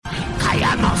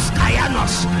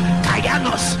Kayanos,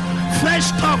 Kayanos,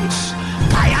 fresh tongues,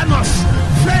 Kayanos,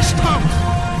 fresh tongues.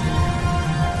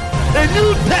 A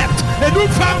new depth, a new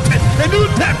fountain, a new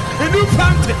depth, a new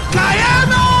fountain.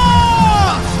 Kayanos!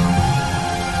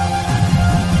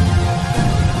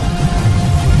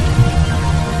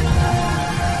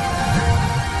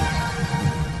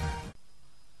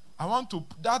 I want to,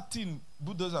 that thing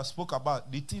Bulldozer spoke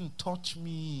about, the thing touched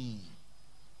me.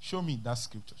 Show me that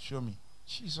scripture. Show me.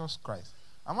 Jesus Christ.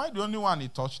 Am I the only one he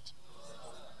touched?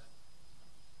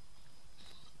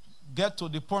 Get to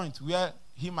the point where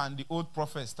him and the old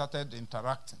prophet started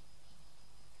interacting.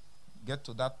 Get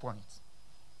to that point.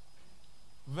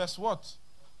 Verse what?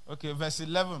 Okay, verse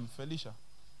 11, Felicia.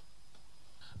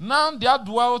 Now there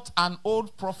dwelt an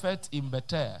old prophet in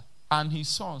Bethel, and his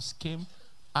sons came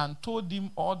and told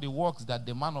him all the works that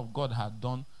the man of God had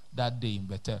done that day in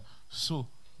Bethel. So,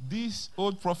 this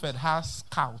old prophet has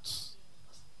scouts.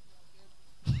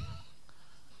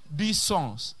 These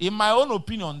sons, in my own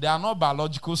opinion, they are not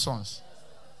biological sons.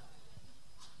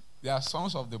 They are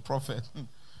sons of the prophet.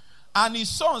 And his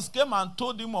sons came and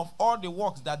told him of all the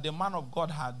works that the man of God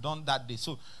had done that day.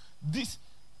 So, this,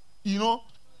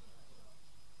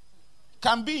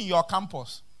 can be in your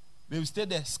campus. They will stay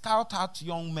there, scout out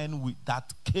young men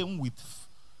that came with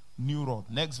new rod.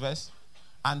 Next verse.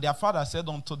 And their father said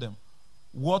unto them,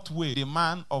 what way the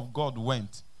man of God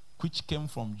went, which came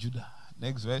from Judah.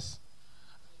 Next verse.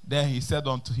 Then he said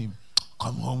unto him,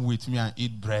 come home with me and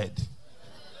eat bread.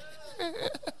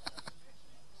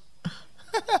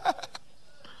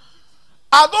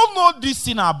 I don't know this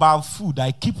thing about food.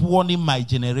 I keep warning my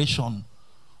generation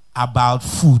about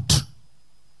food.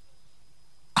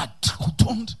 I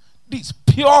don't. This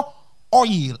pure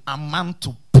oil amount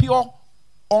to pure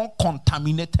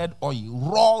uncontaminated oil,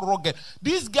 raw, rugged.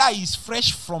 This guy is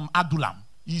fresh from Adulam.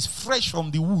 He's fresh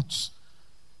from the woods.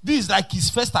 This is like his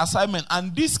first assignment.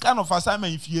 And this kind of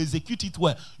assignment, if you execute it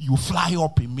well, you fly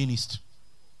up in ministry.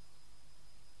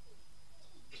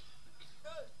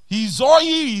 His oil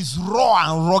is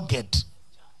raw and rugged.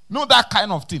 Know that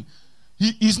kind of thing.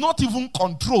 He is not even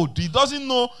controlled. He doesn't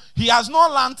know. He has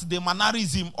not learned the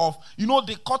mannerism of,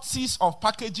 the courtesies of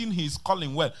packaging his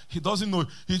calling well. He doesn't know.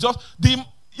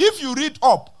 If you read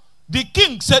up, the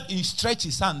king said he stretched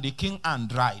his hand. The king hand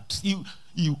dried. He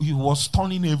was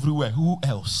turning everywhere. Who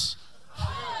else?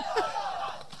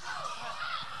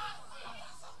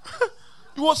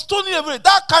 He was turning everywhere.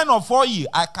 That kind of oil,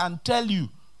 I can tell you,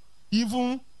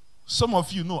 even some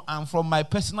of you know, and from my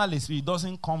personal experience, it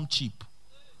doesn't come cheap.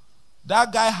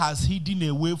 That guy has hidden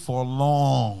away for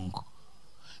long.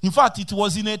 In fact, it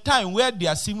was in a time where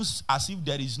there seems as if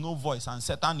there is no voice and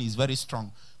Satan is very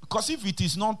strong. Because if it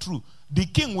is not true, the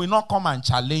king will not come and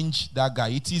challenge that guy.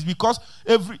 It is because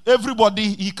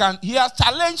everybody, he has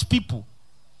challenged people.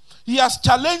 He has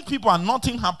challenged people and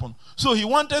nothing happened. So he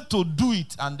wanted to do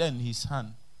it and then his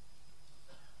hand.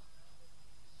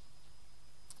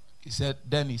 He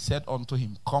said unto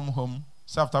him, come home.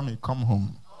 Say after me, come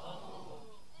home.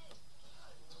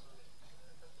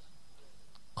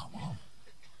 Come home.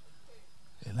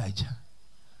 Elijah,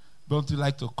 don't you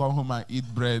like to come home and eat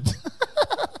bread? He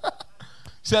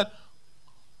said,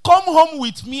 come home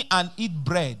with me and eat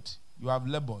bread. You have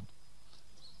labored.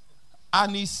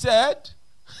 And he said,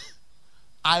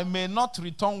 I may not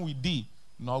return with thee,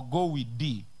 nor go with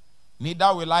thee.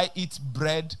 Neither will I eat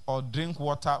bread or drink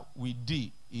water with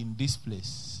thee in this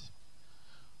place.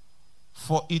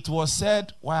 For it was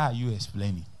said, why are you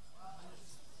explaining?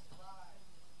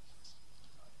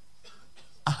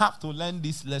 I have to learn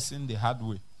this lesson the hard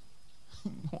way.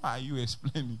 Why are you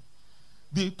explaining?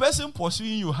 The person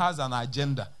pursuing you has an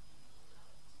agenda.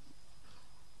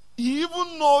 He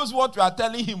even knows what you are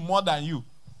telling him more than you.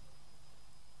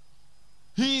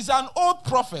 He is an old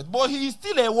prophet, but he is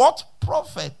still a what?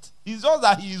 Prophet. It's just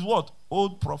that he is what?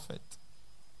 Old prophet.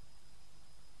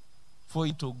 For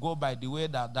it to go by the way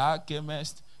that thou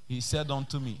camest, he said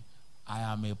unto me, I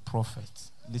am a prophet.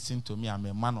 Listen to me, I'm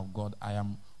a man of God. I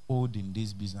am old in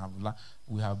this business.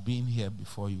 We have been here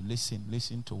before you.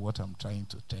 Listen to what I'm trying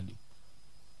to tell you.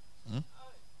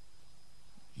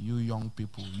 You young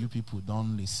people, you people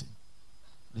don't listen.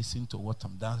 Listen to what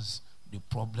I'm. That's the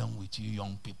problem with you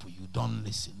young people. You don't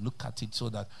listen. Look at it so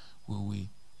that we will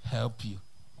help you.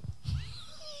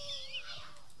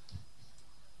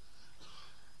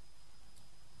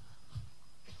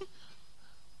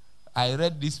 I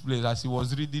read this place as he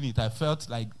was reading it. I felt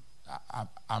like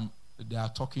they are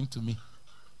talking to me.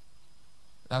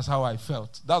 That's how I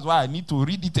felt. That's why I need to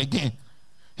read it again.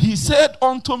 He said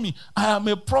unto me, I am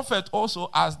a prophet also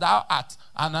as thou art.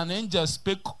 And an angel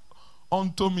spake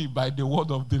unto me by the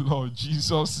word of the Lord.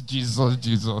 Jesus.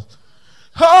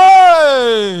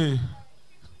 Hey!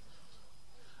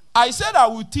 I said I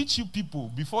will teach you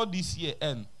people before this year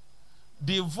end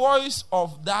the voice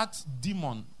of that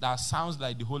demon that sounds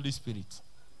like the Holy Spirit.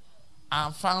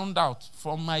 I found out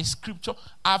from my scripture.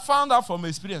 I found out from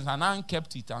experience, and I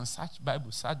kept it and searched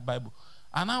Bible.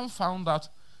 And I found out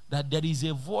that there is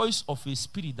a voice of a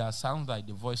spirit that sounds like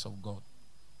the voice of God.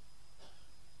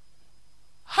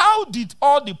 How did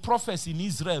all the prophets in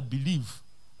Israel believe?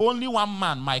 Only one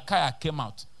man, Micaiah, came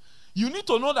out. You need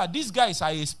to know that these guys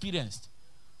are experienced.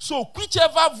 So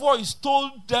whichever voice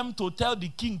told them to tell the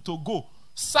king to go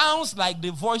sounds like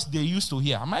the voice they used to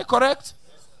hear. Am I correct?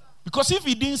 Because if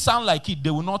it didn't sound like it,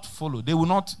 they will not follow. They will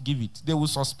not give it. They will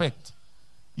suspect.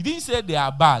 He didn't say they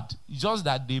are bad. It's just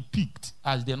that they picked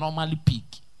as they normally pick.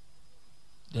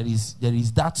 There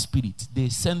is that spirit. They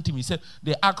sent him. He said,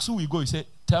 they asked who we go. He said,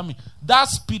 tell me. That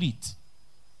spirit.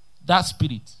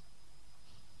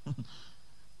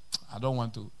 I don't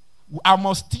want to. I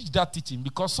must teach that teaching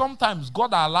because sometimes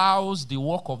God allows the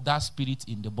work of that spirit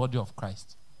in the body of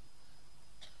Christ.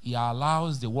 He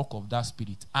allows the work of that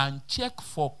spirit and check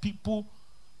for people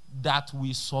that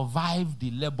will survive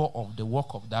the labor of the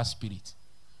work of that spirit.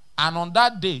 And on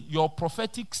that day, your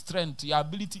prophetic strength, your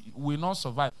ability will not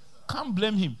survive. Can't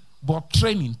blame him, but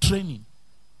training.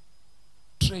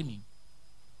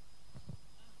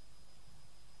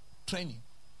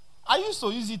 I used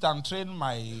to use it and train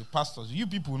my pastors. You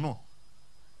people know.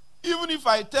 Even if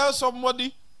I tell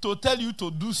somebody to tell you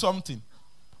to do something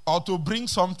or to bring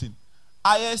something,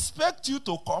 I expect you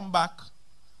to come back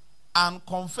and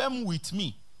confirm with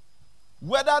me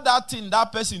whether that thing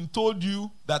that person told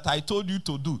you that I told you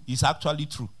to do is actually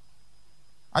true.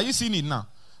 Are you seeing it now?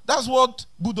 That's what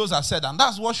Bulldozer said, and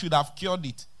that's what should have cured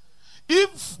it.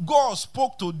 If God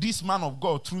spoke to this man of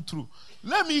God through,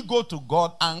 let me go to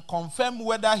God and confirm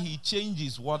whether he changed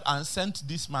his word and sent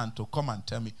this man to come and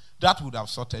tell me. That would have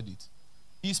sorted it.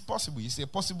 It's possible. It's a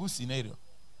possible scenario.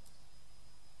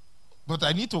 But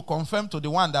I need to confirm to the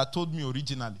one that told me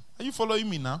originally. Are you following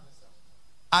me now?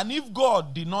 And if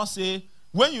God did not say,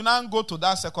 when you now go to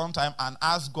that second time and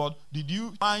ask God, did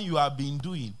you find you have been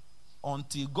doing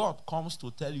until God comes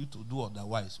to tell you to do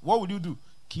otherwise? What will you do?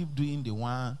 Keep doing the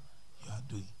one you are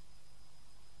doing.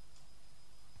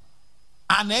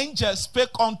 An angel spake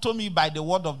unto me by the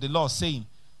word of the Lord, saying,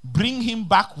 bring him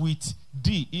back with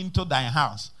thee into thy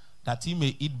house, that he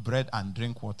may eat bread and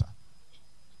drink water.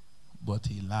 But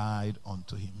he lied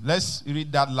unto him. Let's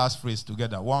read that last phrase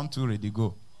together. 1, 2, ready,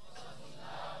 go.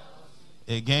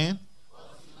 Again.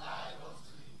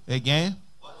 Again.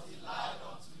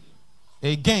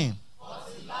 Again.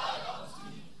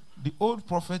 The old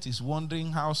prophet is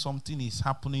wondering how something is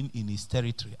happening in his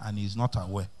territory and he's not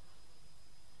aware.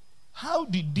 How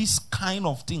did this kind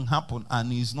of thing happen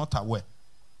and he's not aware?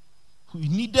 He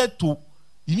needed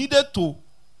to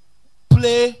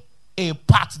play a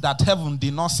part that heaven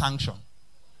did not sanction.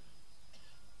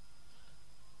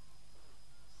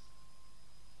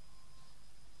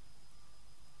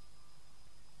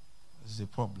 This is a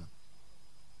problem.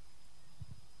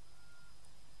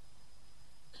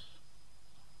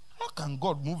 How can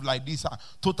God move like this and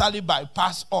totally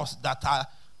bypass us that are...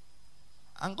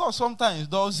 And God sometimes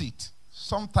does it.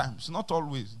 Sometimes, not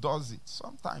always does it.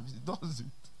 Sometimes he does it.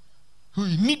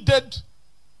 He needed...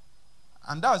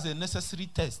 And that was a necessary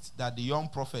test that the young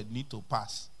prophet need to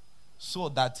pass so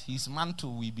that his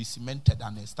mantle will be cemented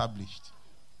and established.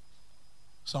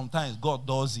 Sometimes God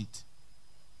does it.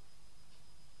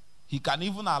 He can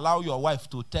even allow your wife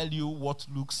to tell you what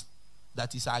looks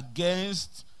that is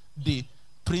against the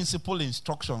principal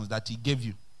instructions that he gave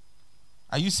you.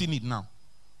 Are you seeing it now?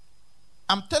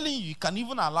 I'm telling you, you can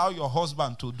even allow your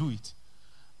husband to do it.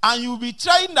 And you'll be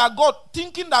trying that God,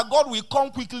 thinking that God will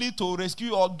come quickly to rescue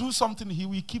you or do something, he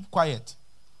will keep quiet.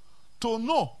 To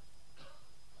know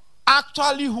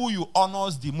actually who you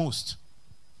honors the most.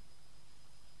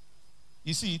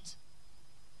 You see it?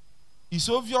 It's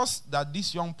obvious that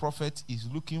this young prophet is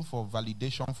looking for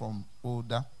validation from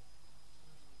older.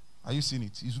 Are you seeing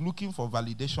it? He's looking for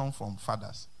validation from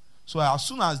fathers. So as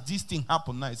soon as this thing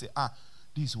happened now, he say,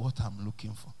 this is what I'm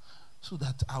looking for. So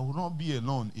that I will not be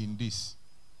alone in this.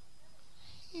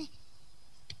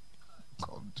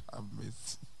 God have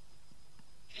mercy.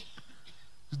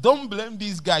 Don't blame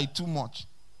this guy too much.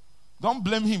 Don't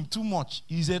blame him too much.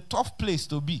 It's a tough place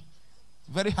to be.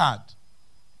 Very hard.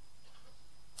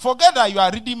 Forget that you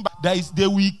are reading, they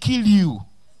will kill you.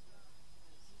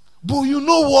 But you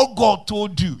know what God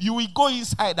told you. You will go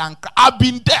inside and cry. I've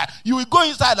been there. You will go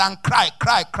inside and cry.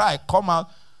 Come out.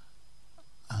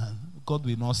 And God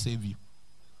will not save you.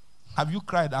 Have you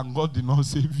cried and God did not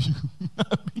save you?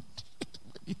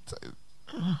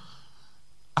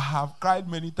 have cried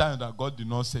many times that God did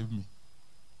not save me.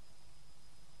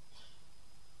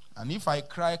 And if I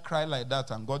cry like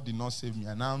that and God did not save me,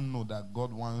 I now know that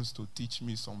God wants to teach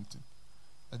me something.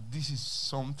 That this is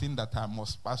something that I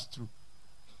must pass through.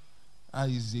 That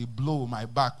is a blow my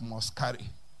back must carry.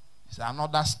 It's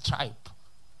another stripe.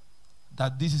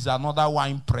 That this is another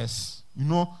wine press. You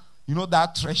know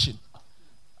that threshing.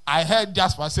 I heard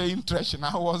Jasper saying threshing.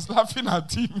 I was laughing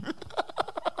at him.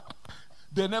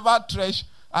 They never thresh.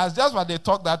 As Jasper they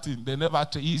talk that thing, they never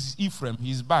thresh. He's Ephraim.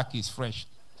 His back is fresh.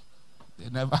 They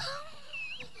never.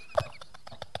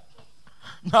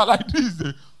 Now like this.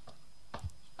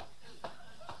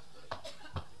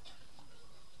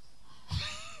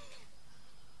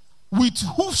 With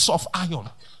hoofs of iron.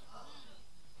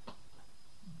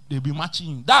 They be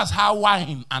matching. That's how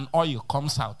wine and oil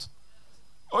comes out.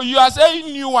 Oh, you are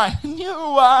saying new wine. New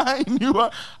wine, new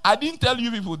wine. I didn't tell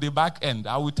you people the back end.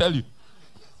 I will tell you.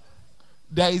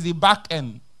 There is a back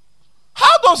end.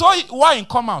 How does wine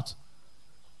come out?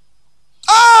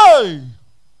 Hey!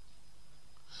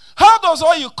 How does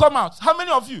oil come out? How many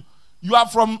of you?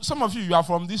 Some of you are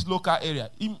from this local area.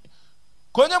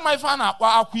 Konye my fan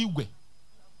Akwigwe.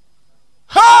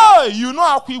 Hey! You know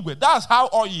Akwigwe. That's how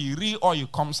real oil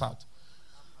comes out.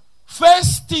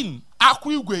 First thing,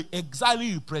 Akwigwe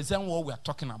exactly represent what we are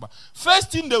talking about.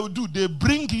 First thing they will do, they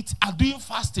bring it and doing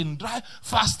fasting, dry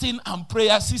fasting and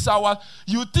prayer 6 hours.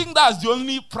 You think that's the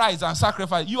only price and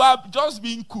sacrifice. You are just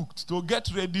being cooked to get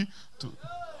ready to.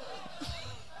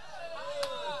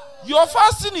 Your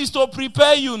fasting is to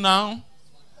prepare you now.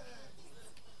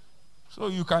 So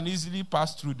you can easily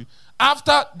pass through.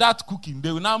 After that cooking,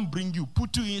 they will now bring you,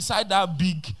 put you inside that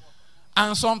big.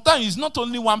 And sometimes it's not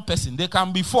only one person. There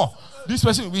can be 4. This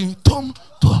person will be, Tom.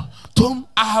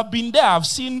 I have been there. I've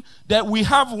seen that we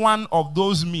have one of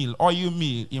those oil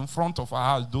meal in front of our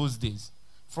house those days.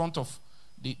 In front of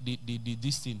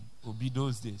this thing will be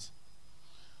those days.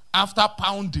 After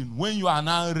pounding, when you are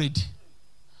now ready,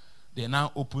 they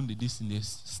now open this thing. They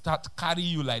start carry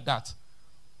you like that.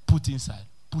 Put inside.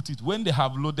 Put it. When they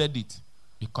have loaded it,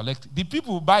 they collect it. The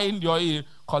people buying the oil,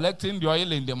 collecting the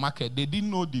oil in the market, they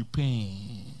didn't know the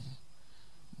pain.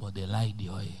 But they like the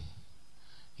oil.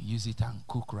 Use it and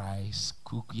cook rice,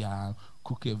 cook yam,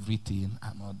 cook everything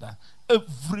and all that.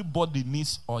 Everybody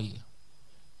needs oil.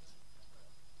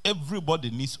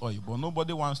 Everybody needs oil, but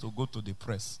nobody wants to go to the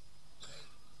press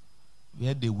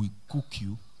where they will cook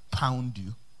you, pound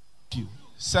you.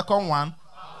 Second one,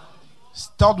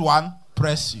 third one,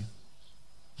 press you.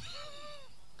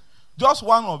 Just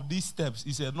one of these steps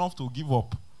is enough to give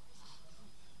up.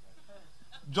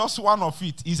 Just one of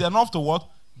it is enough to what?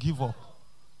 Give up.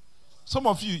 Some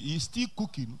of you is still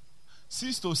cooking.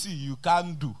 Cease to see you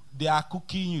can't do. They are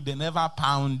cooking you. They never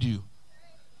pound you.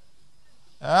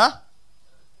 Huh?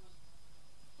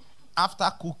 After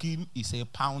cooking is a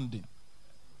pounding.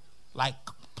 Like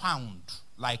pound.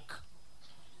 Like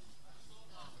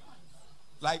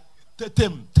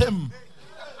tem.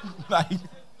 Like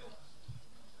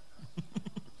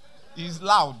it's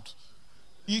loud.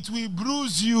 It will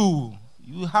bruise you.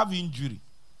 You have injury.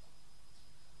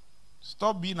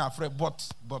 Stop being afraid.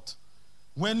 But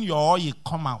when your oil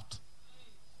come out,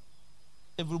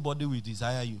 everybody will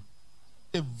desire you.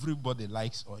 Everybody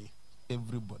likes oil.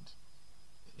 Everybody.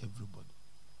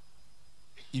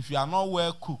 If you are not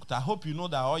well cooked, I hope you know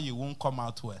that oil won't come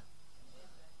out well.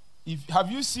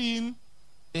 Have you seen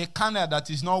a kernel that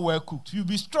is not well cooked? You'll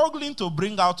be struggling to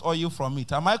bring out oil from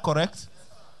it. Am I correct?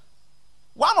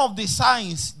 One of the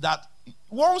signs that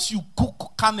once you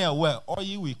cook kernel well,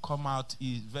 oil will come out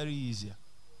is very easier.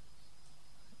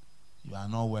 You are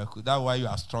not well cooked. That's why you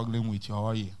are struggling with your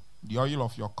oil. The oil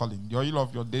of your calling, the oil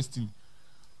of your destiny.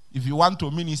 If you want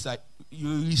to minister,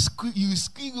 you squeeze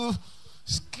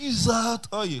out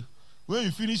oil. When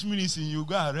you finish ministering, you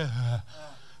go,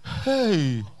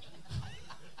 hey.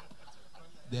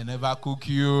 They never cook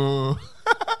you.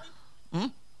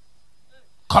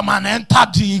 Come and enter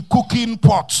the cooking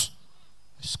pot.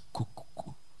 Cook.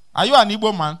 Are you an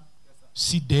Igbo man?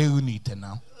 Sit down it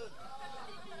now.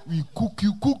 We cook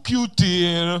you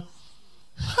till.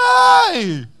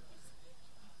 Hey!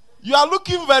 You are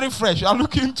looking very fresh. You are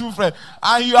looking too fresh.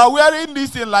 And you are wearing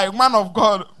this thing like man of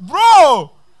God.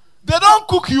 Bro! They don't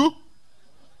cook you.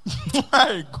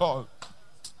 My God.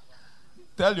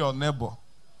 Tell your neighbor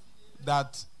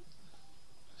that.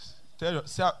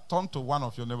 Turn to one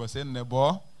of your neighbors. Say,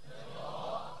 neighbor.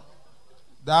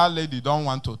 That lady don't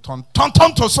want to turn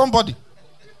to somebody.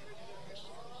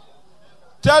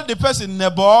 Tell the person,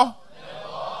 neighbor,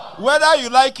 whether you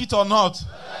like it or not,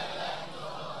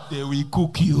 they will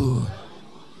cook you.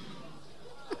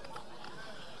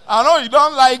 I know you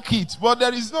don't like it, but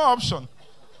there is no option.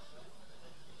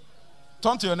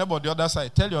 Turn to your neighbor the other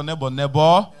side. Tell your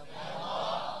neighbor,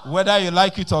 whether you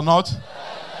like it or not,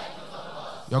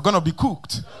 you're going to be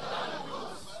cooked.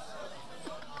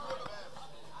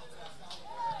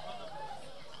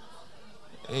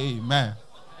 Amen.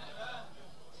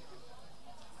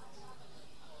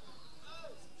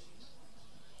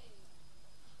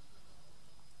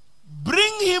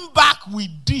 Bring him back with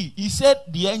thee. He said,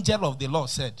 the angel of the Lord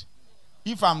said,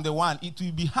 if I'm the one, it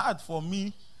will be hard for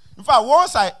me. In fact,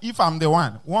 if I'm the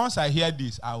one, once I hear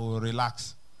this, I will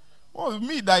relax. Oh,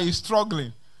 me that is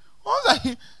struggling.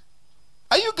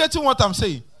 Are you getting what I'm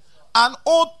saying? An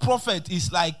old prophet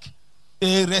is like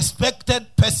a respected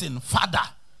person, father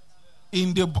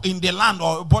in the land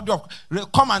or body of,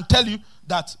 come and tell you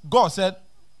that God said,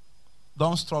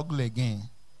 don't struggle again.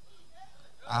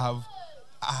 I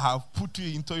have put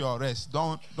you into your rest.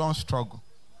 Don't struggle.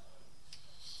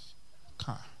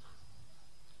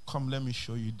 Come, let me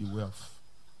show you the wealth.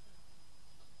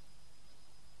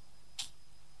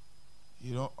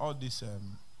 You know, all these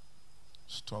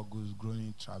struggles,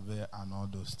 growing, travel, and all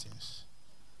those things.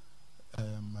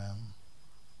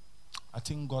 I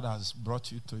think God has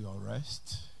brought you to your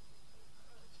rest.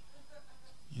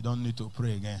 You don't need to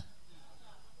pray again.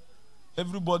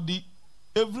 Everybody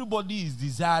is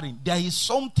desiring. There is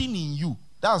something in you.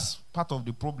 That's part of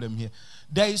the problem here.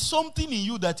 There is something in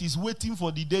you that is waiting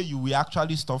for the day you will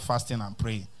actually stop fasting and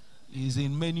praying. It's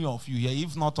in many of you here,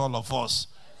 if not all of us.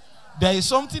 There is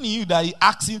something in you that is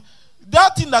asking.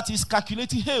 That thing that is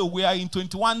calculating, hey, we are in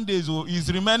 21 days or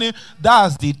is remaining.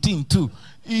 That's the thing too.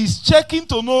 Is checking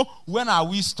to know when are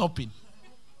we stopping.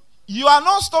 You are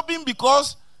not stopping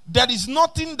because there is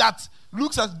nothing that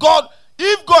looks at God.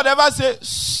 If God ever says,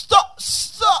 stop,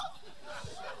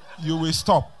 you will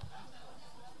stop.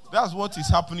 That's what is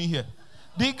happening here.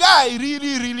 The guy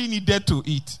really needed to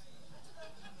eat.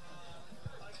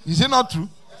 Is it not true?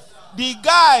 The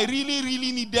guy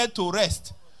really needed to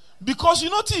rest. Because you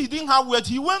notice he didn't have weight.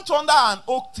 He went under an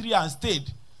oak tree and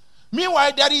stayed.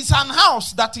 Meanwhile, there is an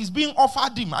house that is being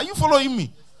offered him. Are you following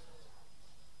me?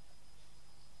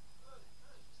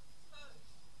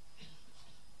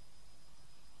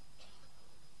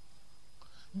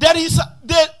 They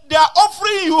are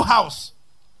offering you house.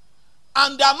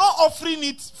 And they are not offering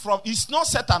it from, it's not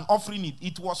Satan offering it.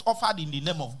 It was offered in the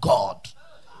name of God.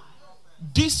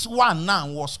 This one now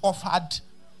was offered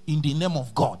in the name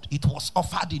of God. It was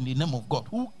offered in the name of God.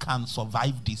 Who can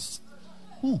survive this?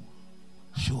 Who?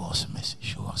 Show us mercy.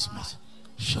 Show us mercy.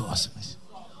 Show us mercy.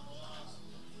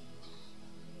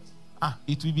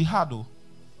 It will be hard though.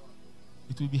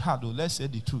 It will be hard though. Let's say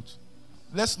the truth.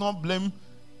 Let's not blame.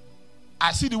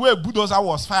 I see the way Bulldozer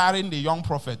was firing the young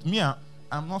prophet. Me,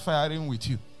 I'm not firing with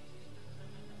you.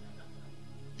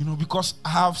 You know, because I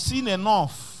have seen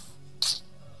enough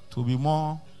to be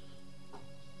more.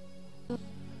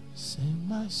 Save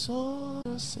my soul,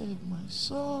 save my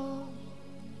soul.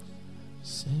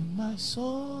 Save my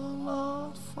soul,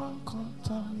 Lord, from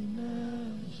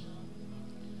contamination.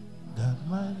 Guard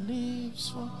my lips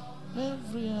from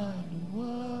every idle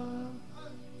word.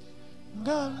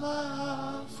 Guard my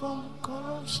heart from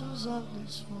corruptions of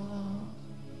this world.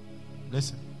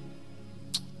 Listen.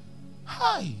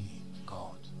 Hi,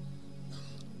 God.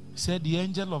 Said the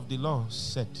angel of the Lord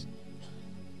said.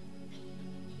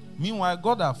 Meanwhile,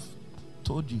 God have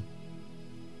told you.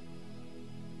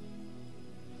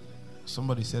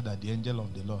 Somebody said that the angel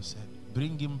of the Lord said,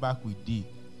 bring him back with thee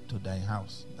to thy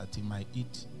house, that he might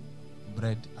eat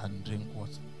bread and drink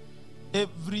water.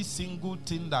 Every single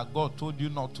thing that God told you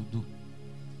not to do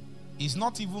is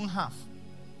not even half.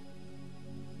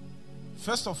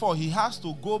 First of all, he has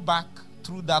to go back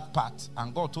through that path,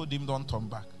 and God told him don't turn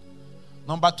back.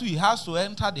 Number two, he has to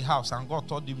enter the house, and God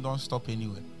told him don't stop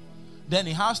anywhere. Then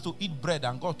he has to eat bread,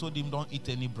 and God told him don't eat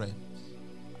any bread.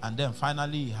 And then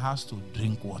finally, he has to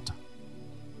drink water.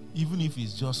 Even if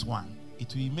it's just one,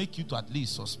 it will make you to at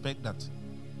least suspect that.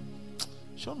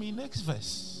 Show me next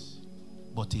verse.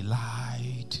 But he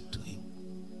lied to him.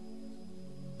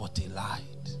 But he lied.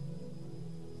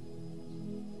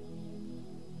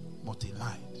 But he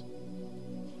lied.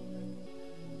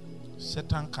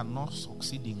 Satan cannot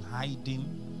succeed in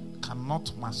hiding,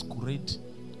 cannot masquerade,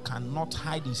 cannot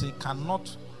hide himself,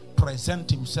 cannot present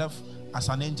himself as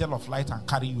an angel of light and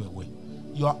carry you away.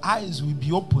 Your eyes will be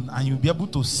open and you'll be able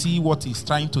to see what he's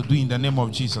trying to do in the name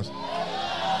of Jesus.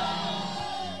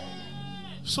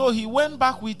 So he went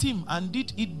back with him and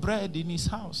did eat bread in his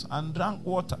house and drank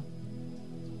water.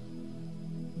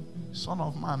 Son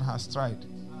of Man has tried.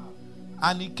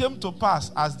 And it came to pass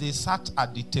as they sat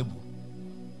at the table.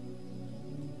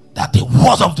 that the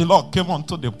word of the Lord came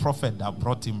unto the prophet that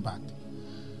brought him back.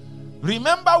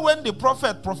 Remember when the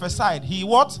prophet prophesied, he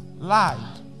what? Lied.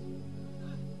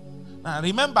 Now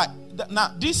remember,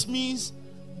 now this means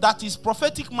that his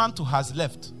prophetic mantle has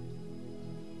left.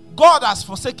 God has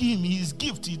forsaken him, his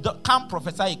gift. He can't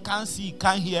prophesy, he can't see, he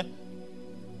can't hear.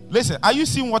 Listen, are you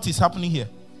seeing what is happening here?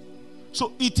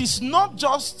 So it is not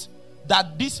just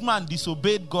that this man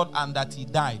disobeyed God and that he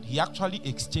died. He actually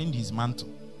exchanged his mantle.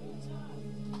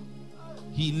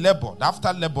 He labored.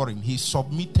 After laboring, he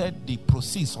submitted the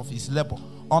proceeds of his labor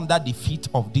under the feet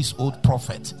of this old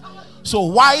prophet. So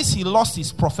whilst he lost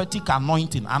his prophetic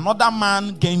anointing, another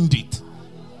man gained it.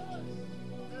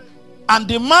 And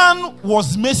the man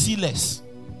was merciless.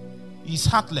 He's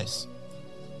heartless.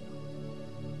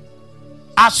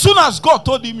 As soon as God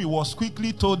told him, he was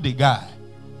quickly told the guy.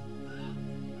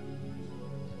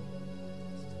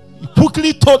 He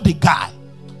quickly told the guy.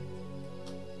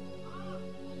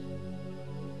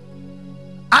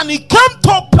 And it came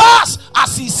to pass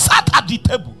as he sat at the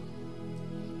table.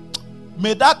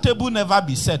 May that table never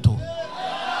be settled.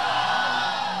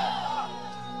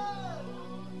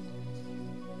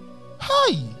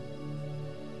 Hi.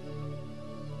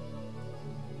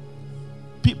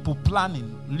 People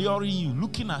planning, luring you,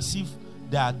 looking as if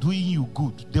they are doing you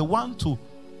good. They want to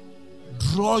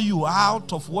draw you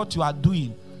out of what you are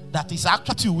doing. That is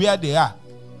actually where they are.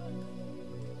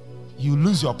 You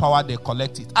lose your power, they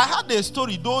collect it. I had a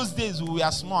story those days we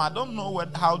were small. I don't know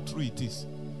how true it is.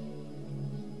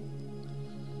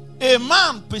 A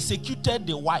man persecuted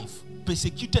the wife.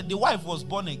 The wife was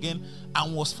born again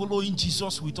and was following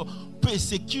Jesus with her.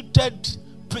 Persecuted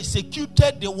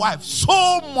the wife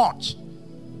so much.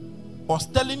 Was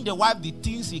telling the wife the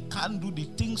things he can't do, the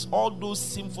things, all those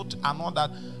sinful and all that.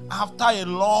 After a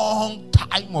long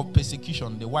time of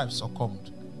persecution, the wife succumbed.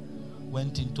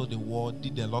 Went into the war,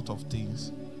 did a lot of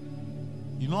things.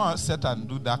 You know how Satan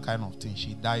do that kind of thing?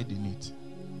 She died in it.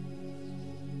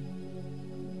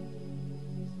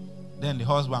 Then the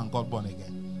husband got born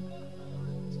again.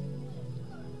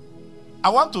 I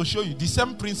want to show you the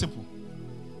same principle.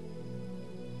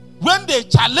 When they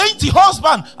challenged the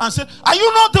husband and said, are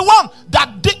you not the one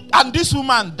that did? And this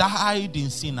woman died in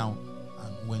sin now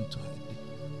and went to her.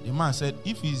 The man said,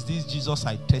 if it's this Jesus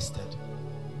I tested,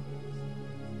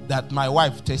 that my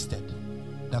wife tested,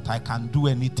 that I can do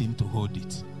anything to hold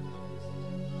it.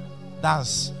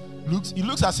 It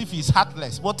looks as if he's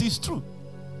heartless, but it's true.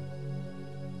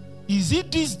 Is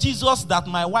it this Jesus that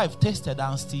my wife tested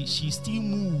and she's still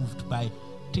moved by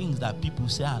things that people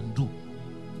say and do?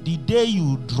 The day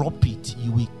you drop it,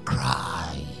 you will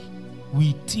cry.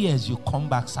 With tears, you come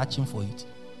back searching for it.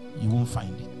 You won't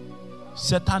find it.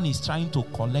 Satan is trying to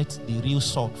collect the real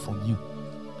sword from you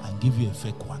and give you a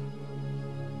fake one.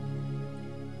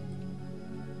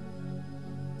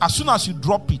 As soon as you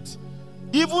drop it,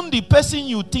 even the person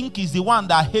you think is the one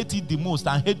that hates it the most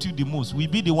and hates you the most will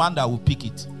be the one that will pick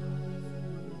it.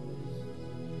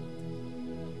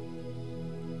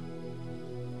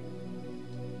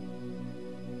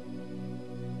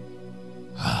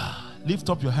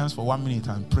 Lift up your hands for 1 minute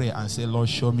and pray and say, Lord,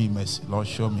 show me mercy. Lord,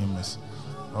 show me mercy.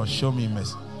 Lord, show me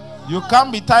mercy. You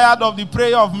can't be tired of the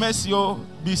prayer of mercy. Oh,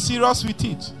 be serious with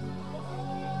it.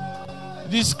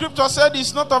 The scripture said,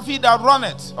 it's not of he that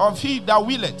runneth, of he that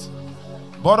willeth,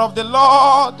 but of the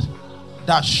Lord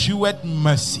that sheweth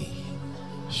mercy.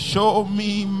 Show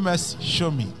me mercy. Show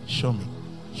me. Show me.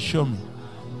 Show me.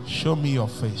 Show me your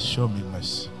face. Show me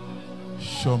mercy.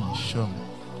 Show me. Show me.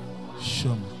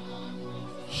 Show me.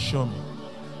 Show me.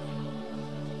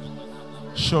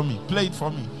 Show me. Play it for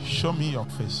me. Show me your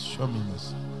face. Show me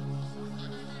mercy.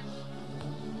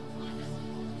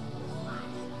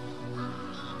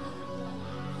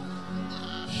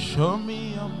 Show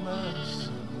me your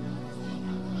mercy.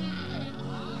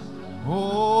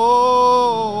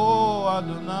 Oh,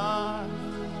 Adonai.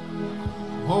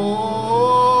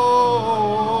 Oh,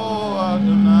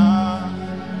 Adonai.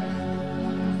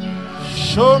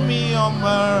 Show me your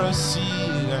mercy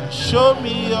and show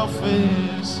me your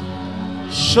face.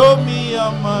 Show me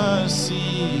your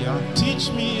mercy and teach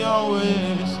me your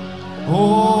ways.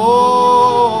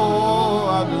 Oh,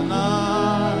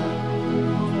 Adonai.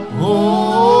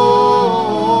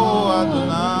 Oh,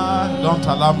 Adonai. Don't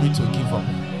allow me to give up.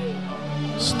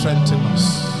 Strengthen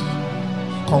us.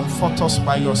 Comfort us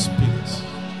by your spirit.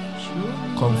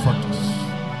 Comfort us.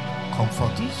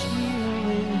 Comfort us.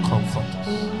 Comfort us.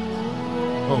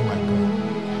 Oh my God.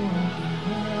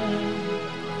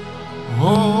 Oh,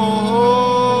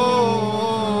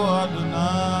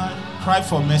 Adonai. Cry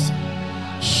for mercy.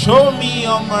 Show me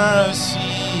your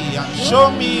mercy and show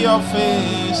me your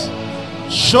face.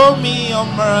 Show me your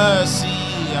mercy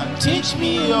and teach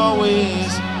me your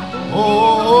ways.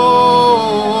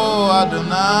 Oh,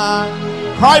 Adonai.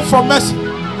 Cry for mercy.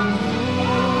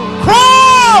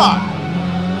 Cry.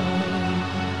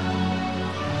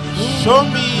 Show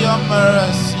me your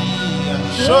mercy and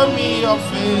show me your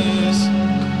face.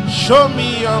 Show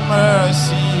me your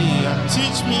mercy and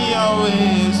teach me your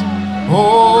ways.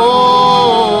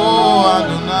 Oh,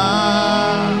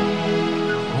 Adonai.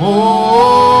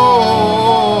 Oh,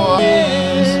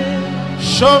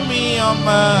 show me your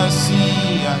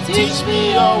mercy and teach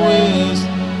me your ways.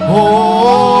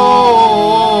 Oh,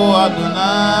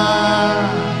 Adonai.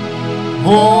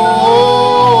 Oh,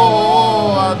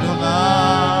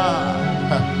 Adonai.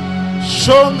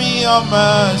 Show me your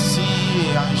mercy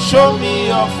and show me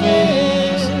your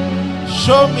face.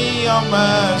 Show me your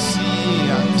mercy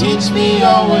and teach me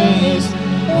your ways.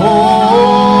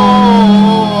 Oh,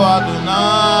 Adonai.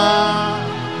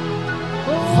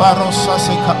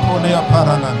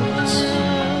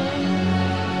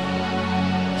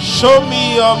 Show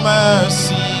me your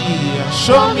mercy and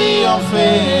show me your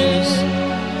face.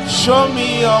 Show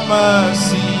me your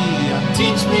mercy and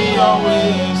teach me your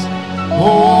ways.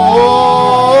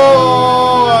 Oh,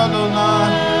 Adonai.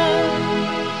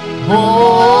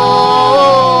 Oh,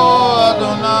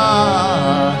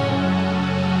 Adonai.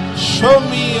 Show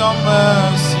me your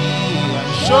mercy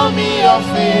and show me your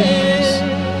face.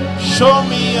 Show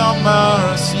me your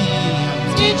mercy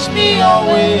and teach me your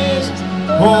ways.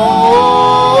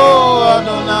 Oh,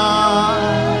 Adonai.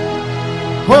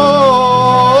 Oh,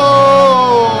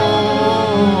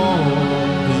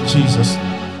 in Jesus.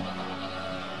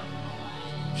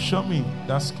 Show me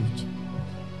that scripture.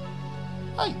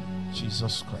 Hi,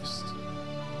 Jesus Christ.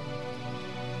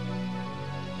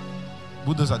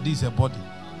 Buddha's this is a body.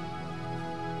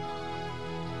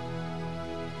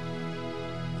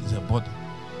 It's a body.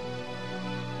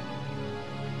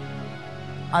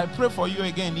 I pray for you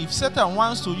again. If Satan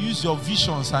wants to use your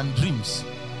visions and dreams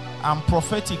and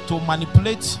prophetic to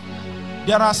manipulate,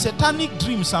 there are satanic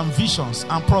dreams and visions,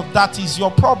 and that is your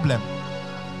problem.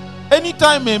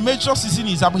 Anytime a major season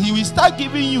is up, he will start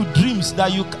giving you dreams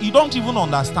that you don't even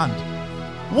understand.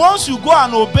 Once you go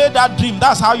and obey that dream,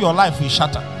 that's how your life will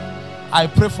shatter. I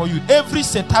pray for you. Every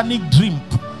satanic dream,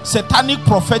 satanic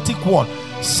prophetic word,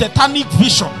 satanic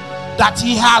vision that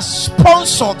he has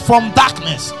sponsored from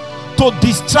darkness to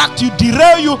distract you,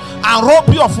 derail you, and rob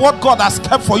you of what God has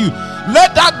kept for you,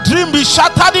 let that dream be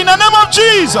shattered in the name of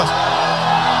Jesus.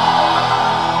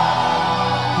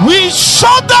 We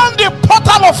shut down the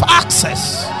portal of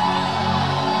access.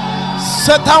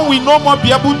 Satan will no more be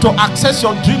able to access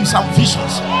your dreams and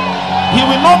visions. He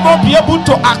will no more be able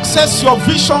to access your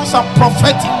visions and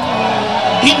prophetic.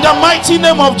 In the mighty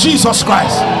name of Jesus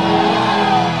Christ.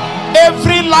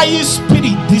 Every lying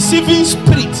spirit, deceiving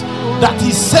spirit that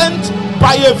is sent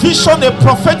by a vision, a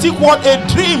prophetic word, a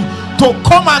dream to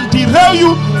come and derail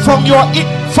you from your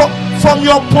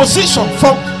position,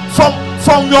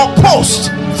 from your post,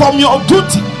 from your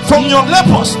duty, from your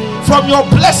labors, from your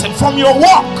blessing, from your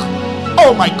work.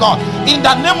 Oh my God, in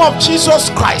the name of Jesus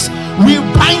Christ, we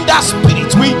bind that spirit,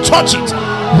 we judge it,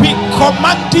 we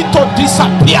command it to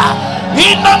disappear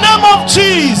in the name of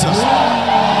Jesus.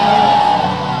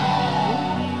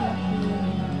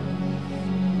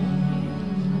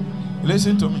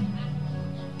 Listen to me.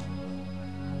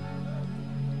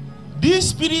 This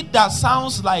spirit that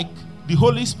sounds like the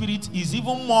Holy Spirit is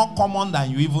even more common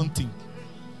than you even think.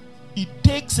 It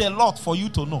takes a lot for you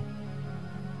to know.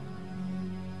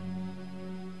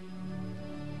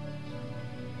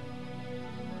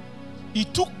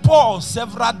 It took Paul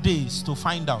several days to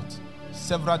find out.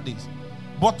 Several days.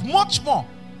 But much more,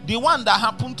 the one that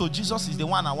happened to Jesus is the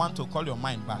one I want to call your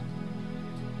mind back.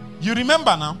 You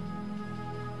remember now?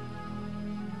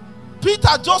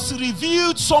 Peter just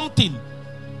revealed something,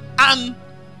 and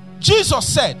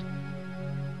Jesus said,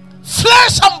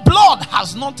 flesh and blood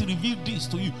has not revealed this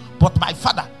to you, but my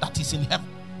Father that is in heaven.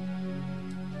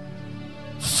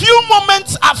 Few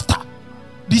moments after,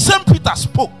 the same Peter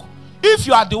spoke. If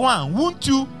you are the one, won't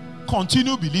you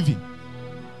continue believing?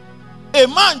 A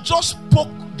man just spoke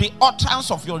the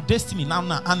utterance of your destiny now,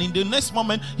 and in the next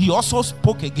moment he also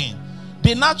spoke again.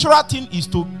 The natural thing is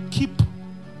to keep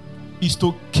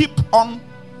on.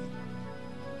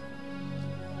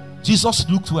 Jesus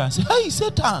looked to her and said, hey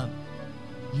Satan,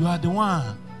 you are the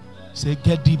one. Say,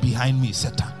 get thee behind me,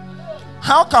 Satan.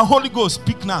 How can Holy Ghost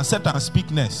speak now, Satan speak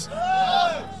next?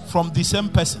 From the same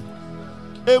person.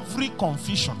 Every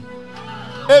confusion,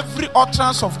 every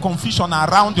utterance of confusion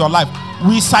around your life,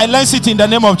 we silence it in the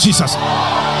name of Jesus.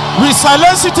 We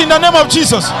silence it in the name of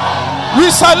Jesus.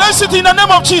 We silence it in the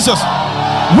name of Jesus.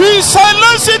 We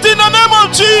silence it in the name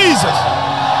of Jesus.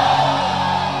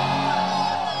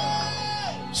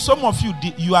 Some of you,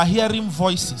 you are hearing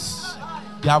voices.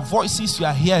 There are voices you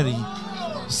are hearing.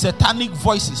 Satanic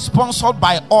voices sponsored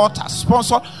by altars.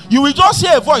 Sponsored. You will just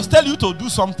hear a voice tell you to do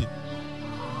something.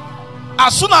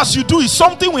 As soon as you do it,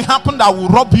 something will happen that will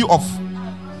rob you of.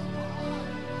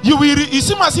 It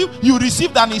seems as if you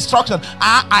received an instruction.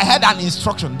 I had an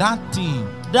instruction.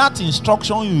 That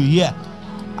instruction you hear,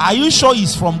 are you sure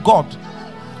it's from God?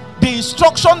 The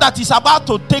instruction that is about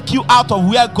to take you out of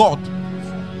where God,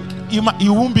 it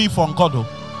won't be from God. Oh.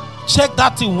 Check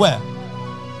that thing well.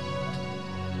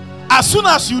 As soon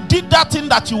as you did that thing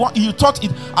that you thought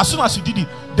it, as soon as you did it,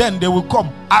 then they will come.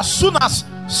 As soon as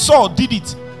Saul did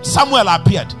it, Samuel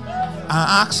appeared and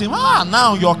asked him,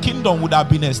 now your kingdom would have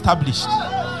been established.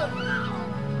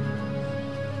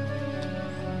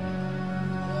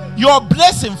 Your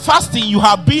blessing, fasting you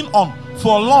have been on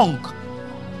for long.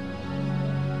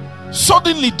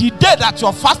 Suddenly, the day that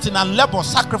your fasting and labor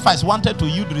sacrifice wanted to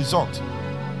yield result,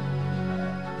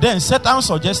 then Satan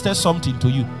suggested something to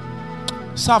you.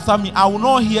 So after me, I will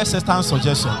not hear Satan's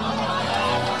suggestion.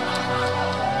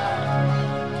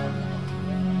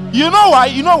 You know why?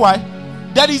 You know why?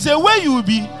 There is a way you will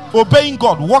be obeying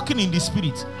God, walking in the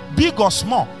spirit, big or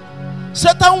small.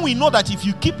 Satan will know that if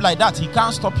you keep like that, he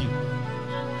can't stop you.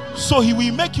 So he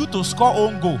will make you to score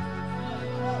own goal.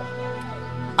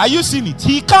 Are you seeing it?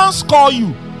 He can't score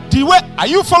you. The way, are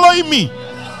you following me?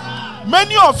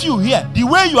 Many of you here, the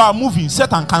way you are moving,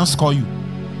 Satan can't score you.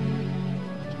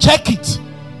 Check it.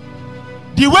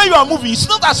 The way you are moving, it's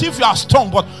not as if you are strong,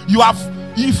 but you have.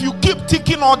 If you keep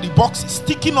ticking all the boxes,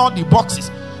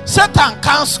 Satan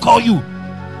can't score you.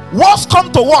 Worst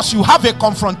come to worst, you have a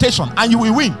confrontation and you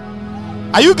will win.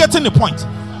 Are you getting the point?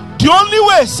 The only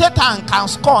way Satan can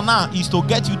score now is to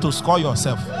get you to score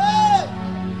yourself.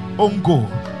 Ongo.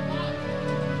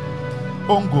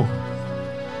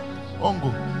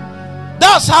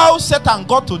 That's how Satan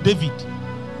got to David.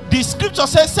 The scripture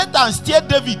says Satan steered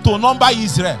David to number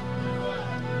Israel,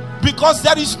 because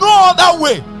there is no other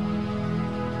way.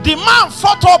 The man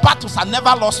fought all battles and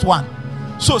never lost one.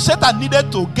 So Satan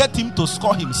needed to get him to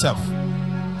score himself.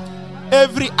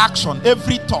 Every action,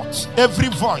 every thought, every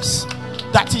voice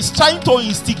that is trying to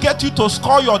instigate you to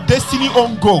score your destiny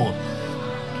on goal,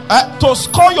 to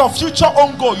score your future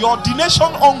on goal, your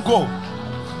ordination on goal.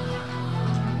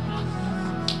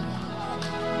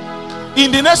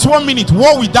 In the next 1 minute,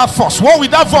 war with that force, war with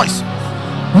that voice,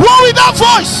 war with that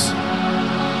voice.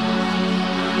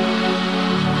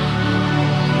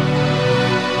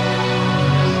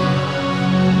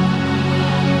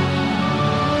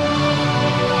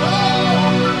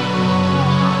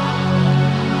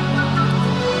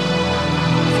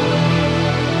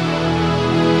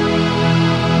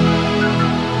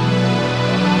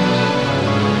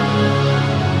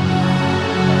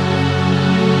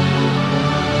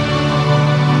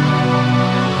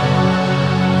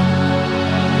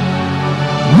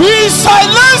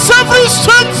 Silence every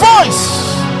strange voice.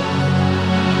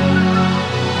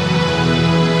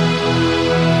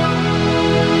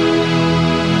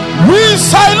 We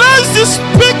silence the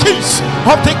speakings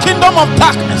of the kingdom of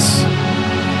darkness.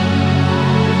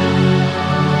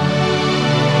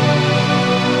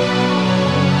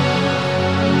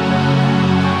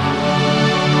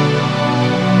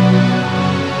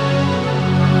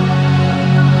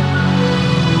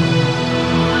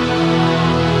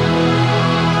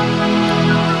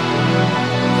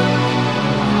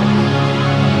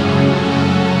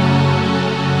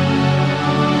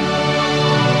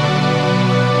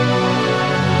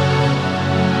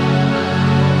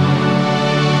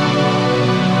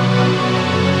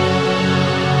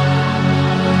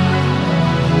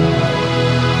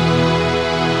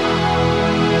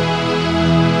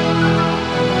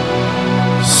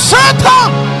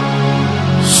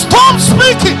 Stop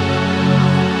speaking.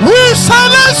 We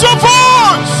silence your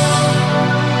voice.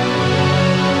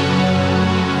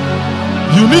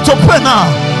 You need to pray now.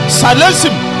 Silence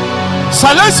him.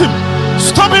 Silence him.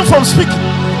 Stop him from speaking.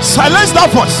 Silence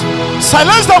that voice.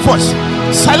 Silence that voice.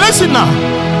 Silence it now.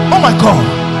 Oh my God.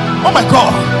 Oh my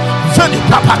God. Veni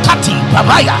papakati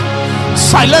babaya.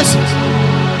 Silence it.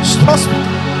 Stop speaking.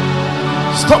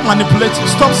 Stop manipulating.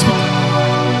 Stop speaking.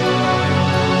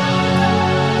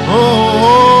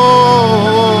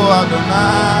 Oh,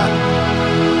 Adonai.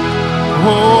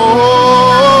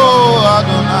 Oh,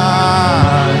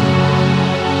 Adonai.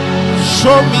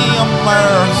 Show me your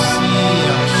mercy.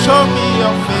 Show me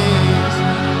your face.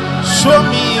 Show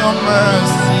me your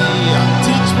mercy.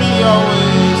 Teach me your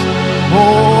ways.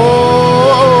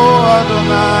 Oh,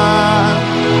 Adonai.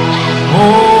 Oh,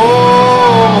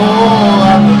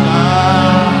 Adonai.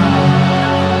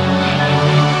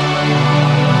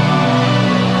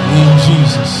 In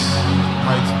Jesus.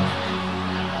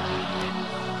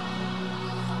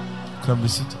 Can be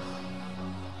seated.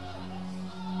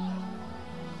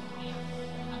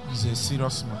 It's a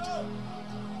serious matter.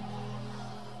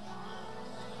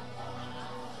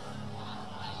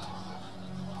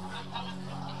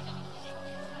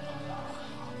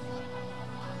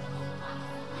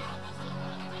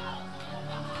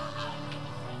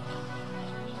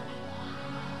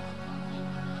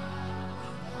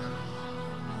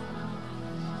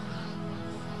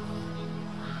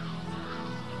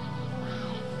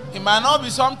 It might not be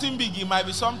something big, it might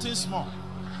be something small.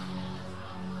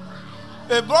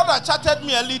 A brother chatted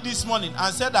me early this morning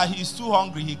and said that he is too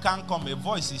hungry, he can't come. A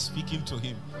voice is speaking to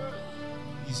him.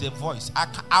 It's a voice.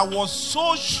 I was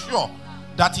so sure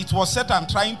that it was Satan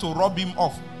trying to rob him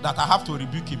off that I have to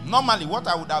rebuke him. Normally, what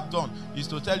I would have done is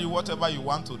to tell you whatever you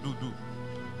want to do.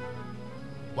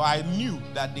 But I knew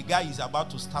that the guy is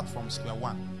about to start from square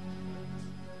one.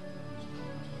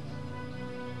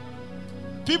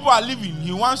 People are leaving.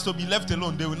 He wants to be left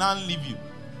alone. They will not leave you.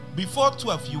 Before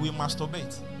 12, you will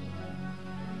masturbate.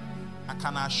 I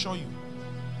can assure you.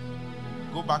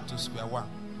 Go back to square one.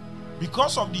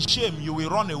 Because of the shame, you will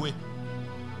run away.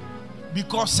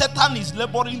 Because Satan is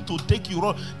laboring to take you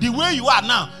wrong. The way you are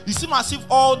now, it seems as if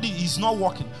all this is not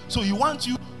working. So he wants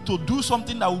you to do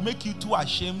something that will make you too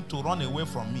ashamed to run away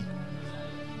from me.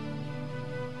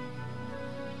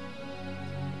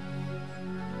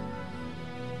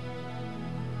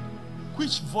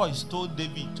 Which voice told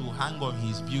David to hang on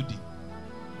his building?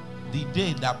 The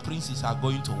day that princes are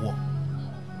going to war.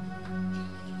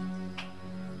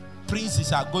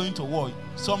 Princes are going to war.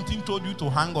 Something told you to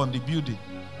hang on the building.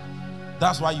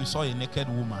 That's why you saw a naked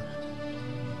woman.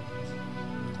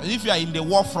 If you are in the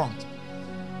war front,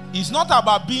 it's not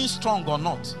about being strong or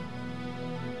not.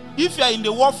 If you are in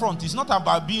the war front, it's not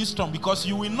about being strong, because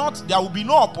you will not, there will be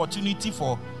no opportunity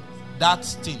for that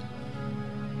thing.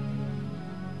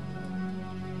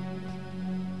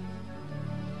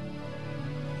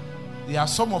 There are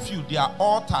some of you, there are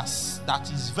altars that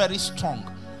is very strong.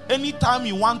 Anytime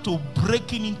you want to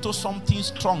break into something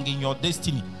strong in your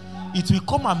destiny, it will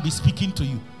come and be speaking to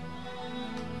you.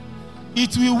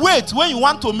 It will wait when you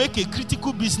want to make a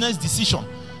critical business decision.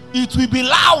 It will be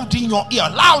loud in your ear,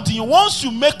 loud in your. Once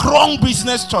you make wrong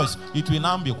business choice, it will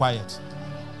now be quiet.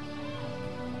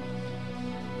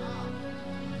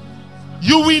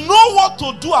 You will know what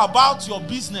to do about your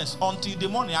business until the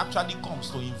money actually comes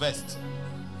to invest.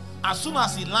 As soon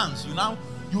as it lands, you now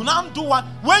do what?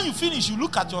 When you finish, you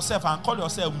look at yourself and call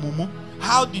yourself Mumu.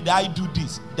 How did I do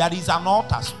this? There is an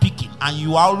altar speaking, and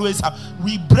you always have.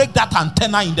 We break that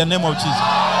antenna in the name of Jesus.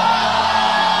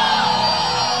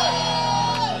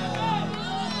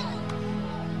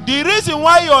 The reason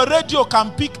why your radio can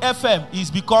pick FM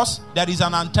is because there is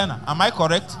an antenna. Am I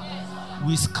correct?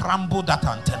 We scramble that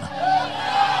antenna.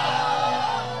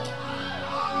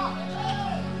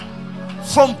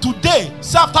 From today,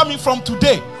 say after me, from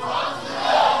today,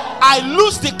 I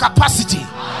lose the capacity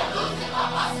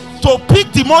to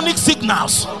pick demonic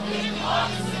signals.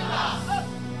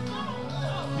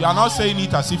 You are not saying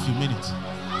it as if you mean it.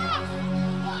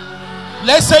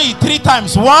 Let's say it 3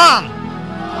 times. 1,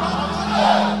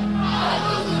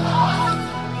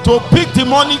 to pick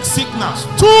demonic signals.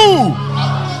 2,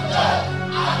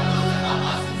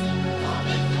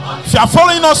 if you are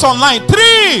following us online.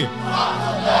 3,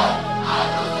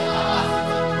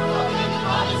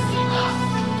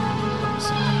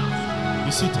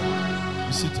 be seated.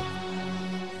 Be seated.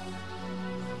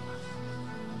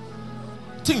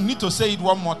 I think you need to say it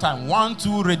one more time. 1,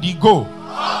 2, ready, go.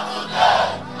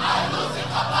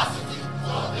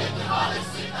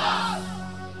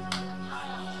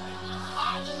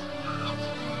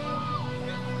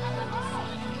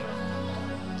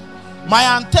 My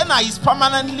antenna is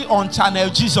permanently on channel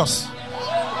Jesus.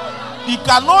 It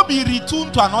cannot be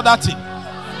retuned to another thing.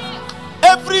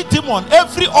 Every demon,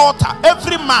 every altar,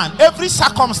 every man, every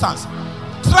circumstance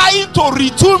trying to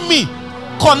retune me,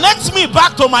 connect me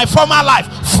back to my former life.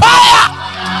 Fire!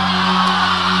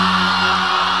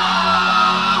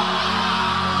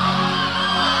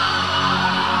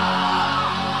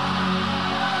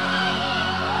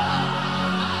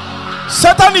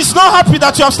 Satan is not happy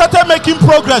that you have started making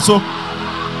progress. Oh,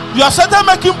 you have started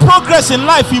making progress in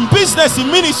life, in business, in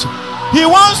ministry. He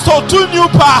wants to tune you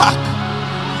back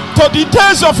to the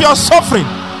days of your suffering.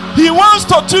 He wants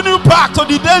to tune you back to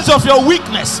the days of your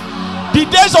weakness, the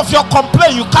days of your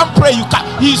complaint. You can't pray, you can't.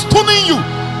 He's tuning you.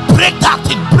 Break that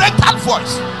thing, break that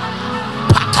voice.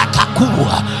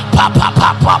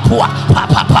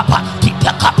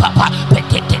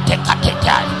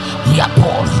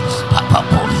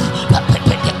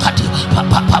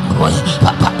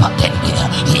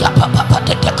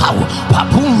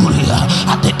 papuria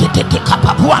atete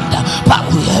kapapuanda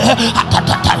pauye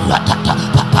atata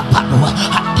papapua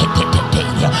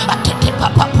atete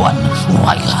papapuan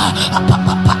waya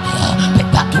papapapa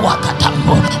pepatua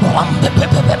katambo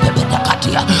wambepepepepe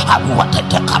katia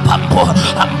awatete kapambo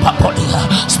ampapolia.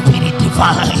 Spirit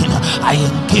divine, I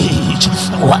engage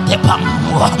what the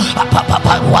pambo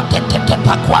papa what the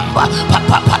pakwamba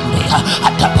papapandia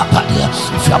atapapadia.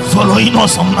 If you are following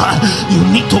us online, you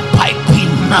need to pipe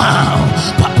in now.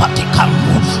 Papate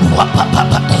kamu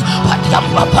wapapapate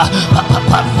patiamba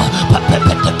papapam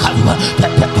papepete kamu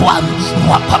pepetuam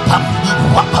wapapam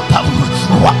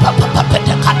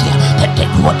wapapapete katia tete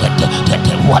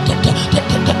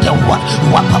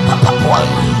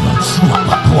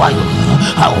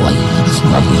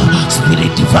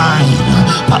Spirit divine,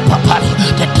 Papa Pari,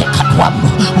 the Tekatwam,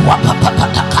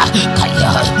 Wapapataka,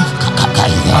 Kaya,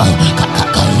 Kakakaya,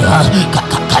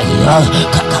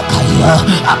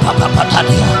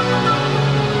 Apapatadia.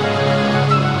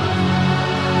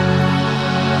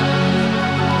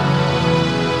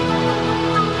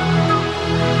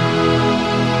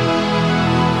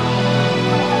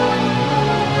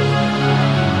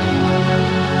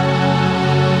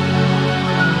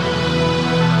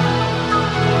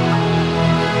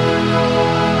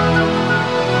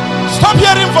 Stop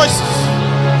hearing voices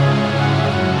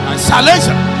and silence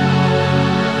them.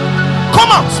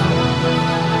 Come out.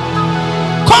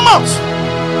 Come out.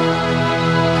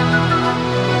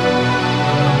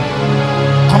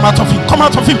 Come out of him. Come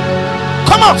out of him.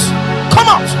 Come out. Come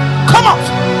out. Come out.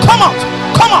 Come out.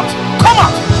 Come out. Come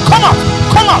out. Come out.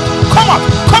 Come out. Come out.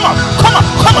 Come out. Come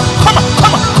out. Come out. Come out.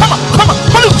 Come out. Come out. Come out.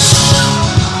 Holy Ghost.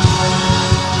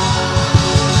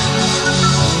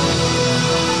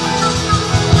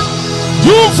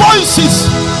 You voices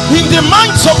in the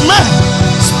minds of men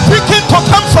speaking to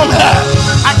come from here,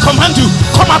 I command you,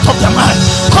 come out of their mind.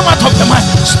 Come out of their mind.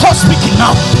 Stop speaking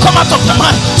now. Come out of their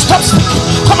mind. Stop speaking.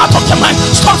 Come out of their mind.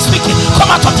 Stop speaking.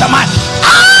 Come out of their mind.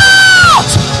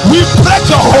 Out! We break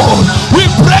your hold. We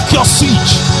break your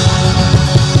siege.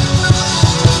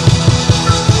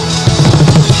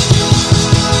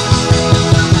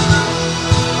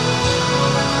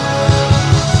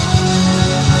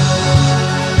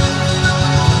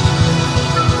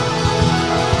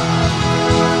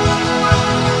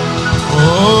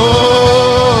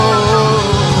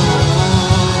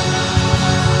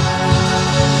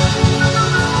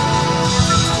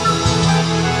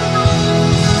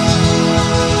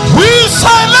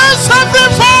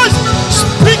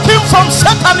 From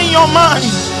Satan in your mind.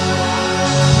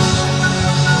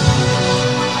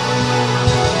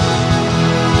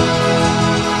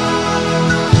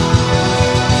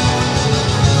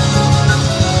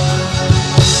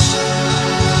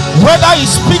 Whether he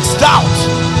speaks doubt,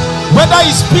 whether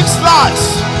he speaks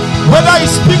lies, whether he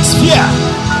speaks fear,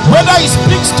 whether he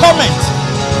speaks torment,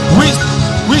 we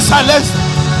silence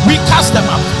them. We cast them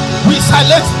out. We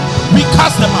silence them. We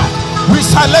cast them out. We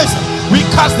silence them. We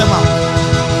cast them out.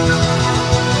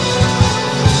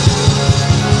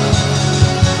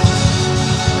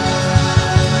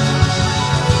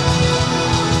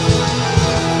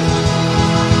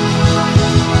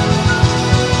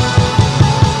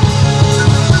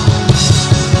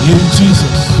 In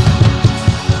Jesus.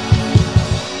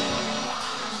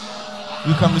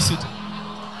 You can be seated.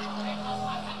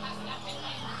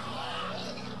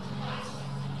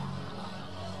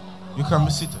 You can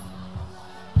be seated.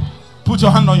 Put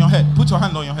your hand on your head. Put your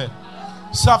hand on your head.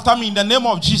 Say after me, in the name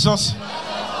of Jesus.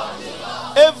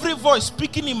 Every voice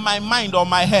speaking in my mind or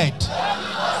my head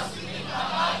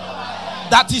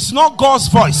that is not God's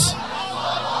voice,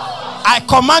 I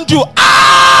command you,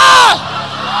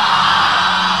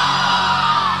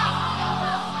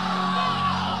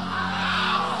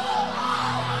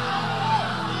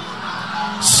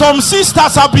 Some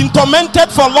sisters have been tormented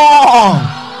for long.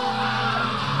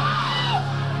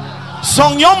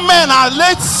 Some young men are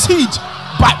laid siege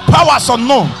by powers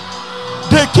unknown.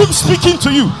 They keep speaking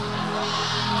to you,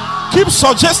 keep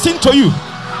suggesting to you,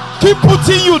 keep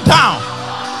putting you down,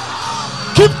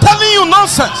 keep telling you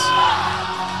nonsense.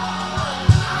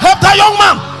 Help that young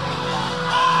man.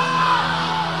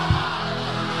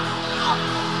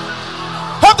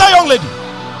 Help that young lady.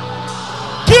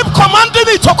 Keep commanding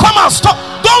it to come out. Stop.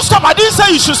 Don't stop. I didn't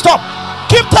say you should stop.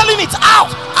 Keep telling it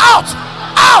out, out,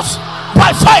 out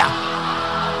by fire,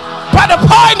 by the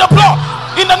power in the blood,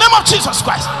 in the name of Jesus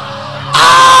Christ.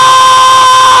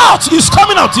 Out! It's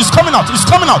coming out. It's coming out. It's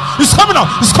coming out. It's coming out.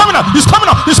 It's coming out. It's coming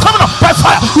out. It's coming out by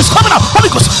fire. It's coming out.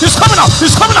 Holy Ghost. It's coming out.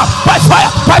 It's coming out by fire.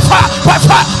 By fire. By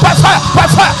fire. By fire. By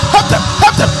fire. Help them.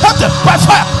 Help them. Help them by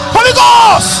fire. Holy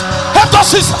Ghost. Help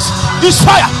those sisters. It's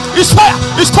fire. It's fire.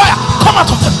 It's fire. Come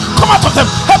out of them. Come out of them.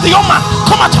 Help the young man.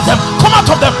 Come out of them. Come out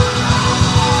of them.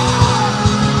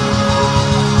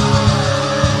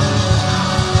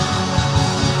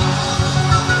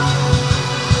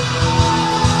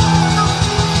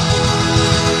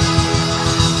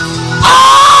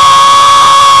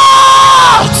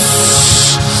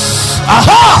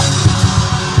 Aha!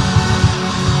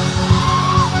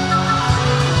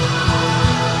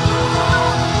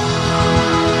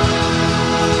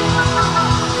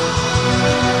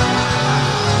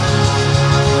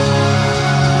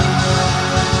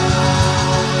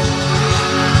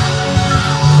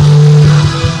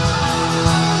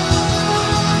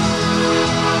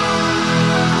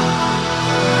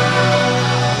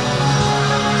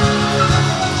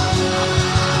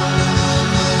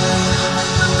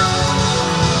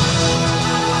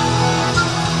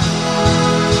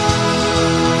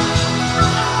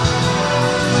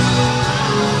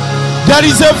 There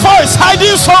is a voice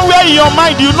hiding somewhere in your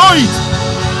mind. You know it.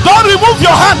 Don't remove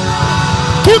your hand.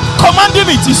 Keep commanding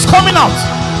it. It's coming out.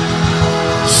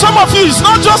 Some of you, it's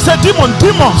not just a demon.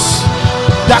 Demons,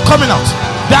 they are coming out.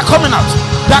 They are coming out.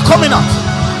 They are coming out.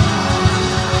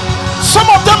 Some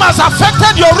of them has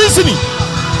affected your reasoning.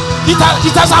 It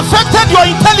has affected your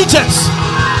intelligence.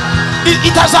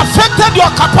 It has affected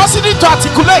your capacity to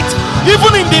articulate,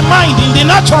 even in the mind, in the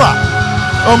natural.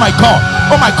 Oh my God.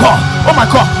 Oh my God. Oh my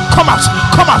God. Come out.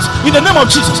 Come out. In the name of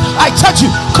Jesus. I charge you.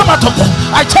 Come out of them.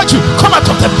 I charge you. Come out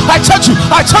of them. I charge you.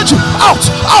 I charge you. Out.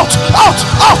 Out. Out.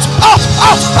 Out. Out.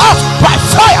 Out. Out. By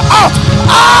fire. Out.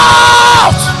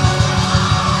 Out.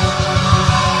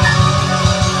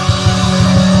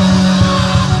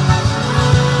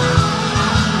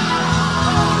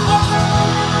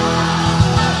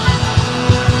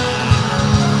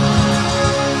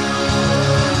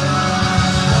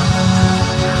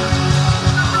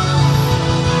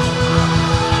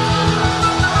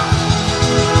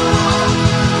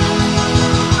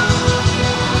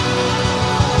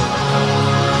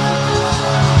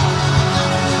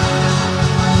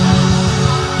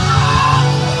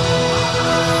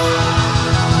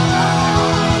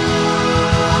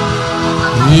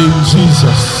 In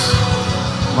Jesus'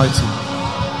 mighty name.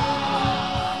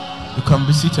 You can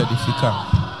be seated if you can.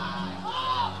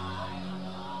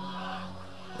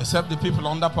 Except the people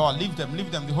under power. Leave them,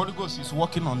 leave them. The Holy Ghost is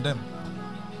working on them.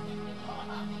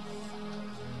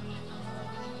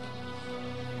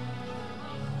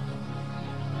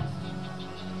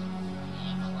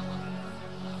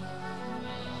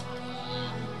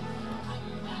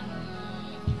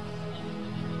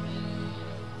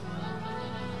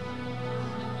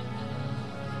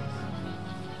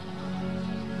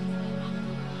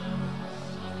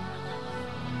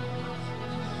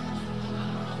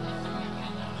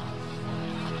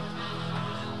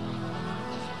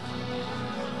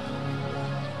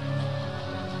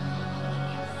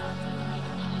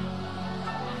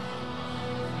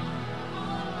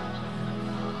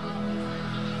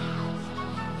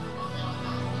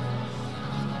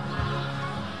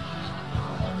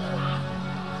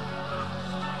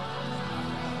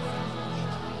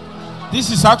 This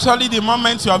is actually the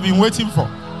moment you have been waiting for.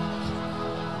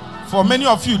 For many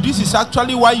of you, this is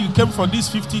actually why you came for these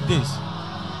 50 days.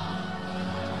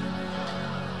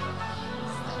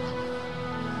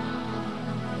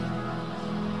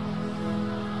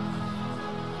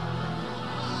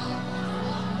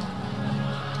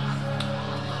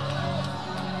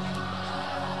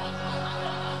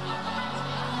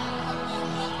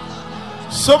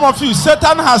 Some of you,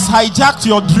 Satan has hijacked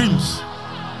your dreams.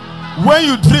 When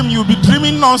you dream, you'll be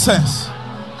dreaming nonsense.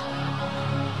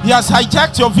 He has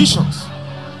hijacked your visions.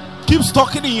 Keeps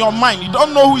talking in your mind. You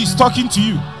don't know who is talking to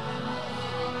you.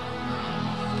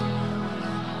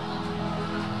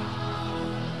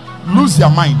 Lose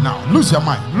your mind now. Lose your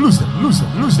mind. Lose them. Lose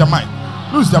them. Lose their mind.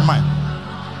 Lose their mind.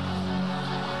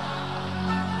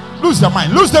 Lose their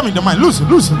mind. Lose them in the mind. Lose them.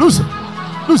 Lose them. Lose them.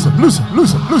 Lose them, lose them,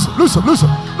 lose them, lose them, lose them, lose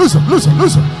them, lose them, lose them,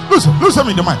 lose them, lose them, lose them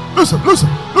in the mind. Lose them, lose them,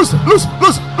 lose them, lose them,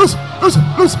 lose them, lose them, lose them,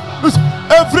 lose them, lose them.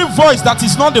 Every voice that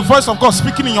is not the voice of God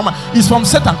speaking in your mind is from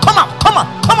Satan. Come out, come out,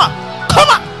 come out, come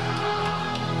out,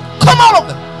 come out of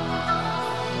them.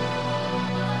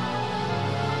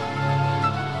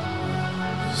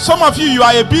 Some of you, you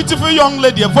are a beautiful young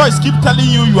lady. A voice keep telling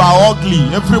you you are ugly.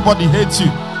 Everybody hates you.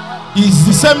 It's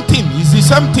the same thing. It's the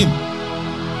same thing.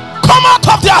 Come out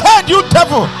of their head, you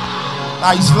devil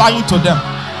that is lying to them.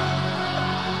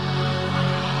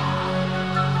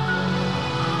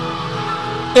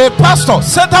 A pastor,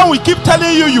 Satan will keep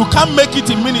telling you you can't make it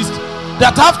in ministry,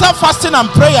 that after fasting and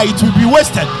prayer it will be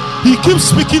wasted. He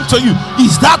keeps speaking to you.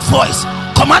 Is that voice?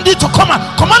 Command it to come out.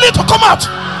 Command it to come out.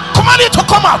 command it to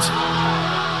come out.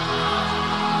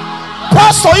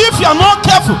 Pastor, if you are not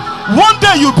careful, one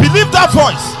day you believe that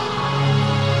voice.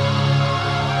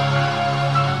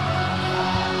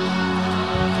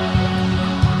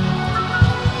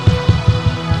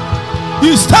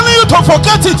 He's telling you to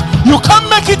forget it. You can't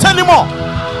make it anymore.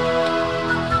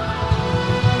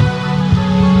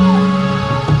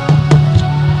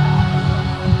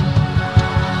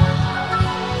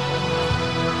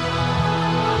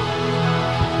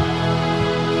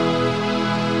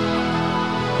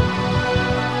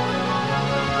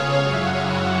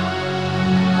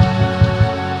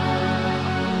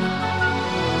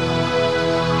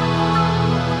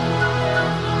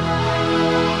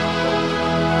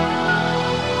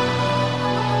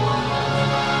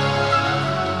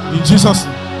 In Jesus'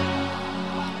 name.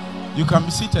 You can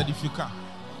be seated if you can.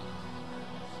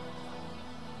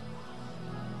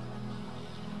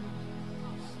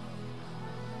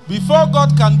 Before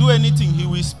God can do anything, he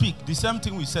will speak. The same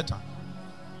thing with Satan.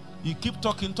 You keep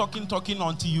talking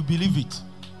until you believe it.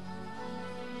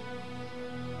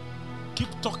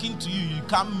 Keep talking to you. You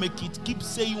can't make it. Keep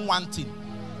saying one thing.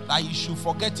 That you should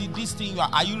forget it. This thing you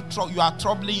are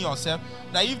troubling yourself.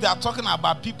 That if they are talking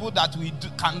about people that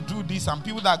can do this and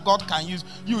people that God can use,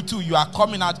 you too, you are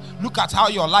coming out. Look at how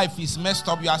your life is messed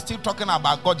up. You are still talking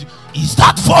about God. Is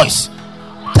that voice?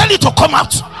 Tell it to come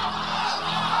out.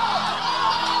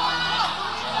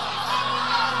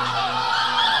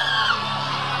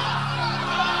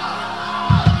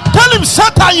 Tell him,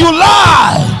 Satan, you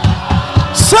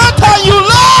lie. Satan, you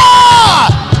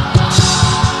lie.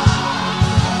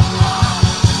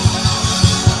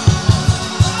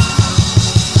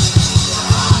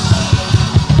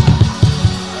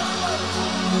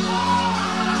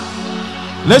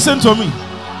 Listen to me.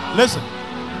 Listen.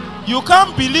 You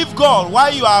can't believe God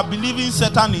while you are believing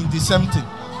Satan in the same thing.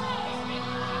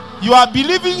 You are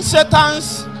believing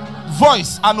Satan's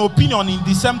voice and opinion in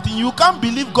the same thing. You can't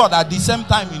believe God at the same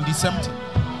time in the same thing.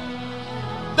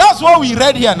 That's what we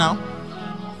read here now.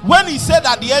 When he said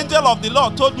that the angel of the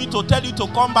Lord told me to tell you to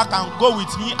come back and go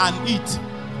with me and eat.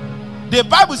 The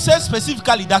Bible says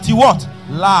specifically that he what?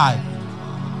 Lied.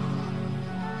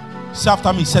 Say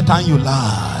after me, Satan, you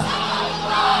lie.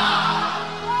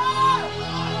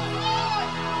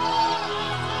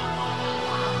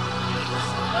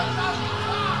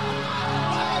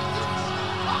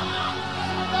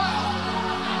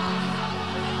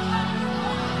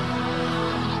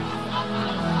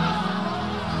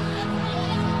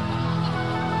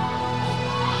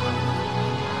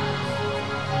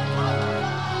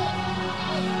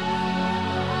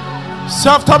 Say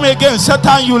after me again,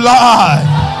 Satan, you lie.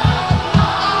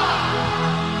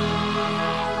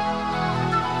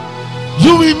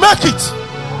 You will make it.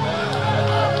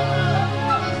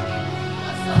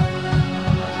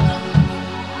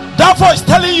 That voice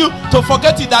telling you to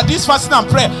forget it, that this fasting and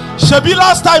prayer. Shebi,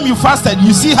 last time you fasted,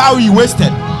 you see how you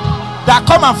wasted. That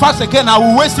come and fast again, I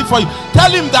will waste it for you. Tell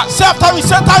him that. Say after me,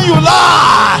 Satan, you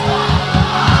lie.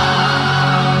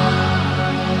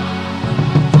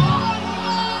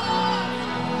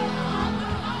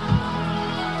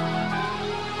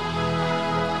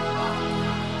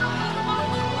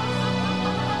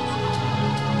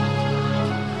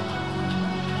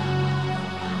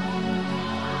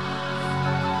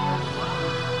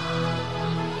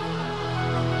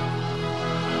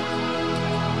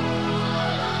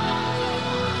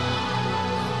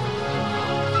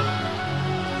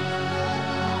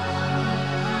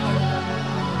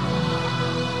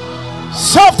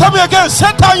 Say after me again,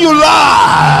 Satan, you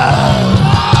lie.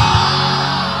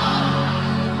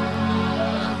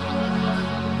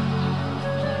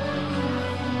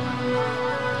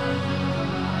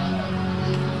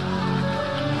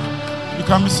 You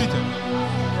can be seated.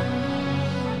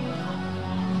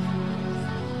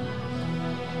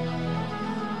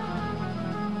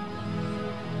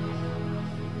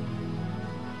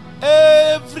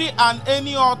 Every and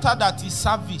any altar that is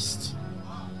serviced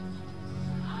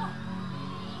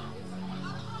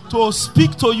to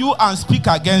speak to you and speak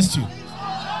against you,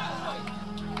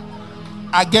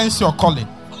 against your calling,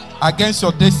 against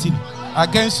your destiny,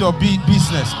 against your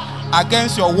business,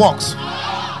 against your works.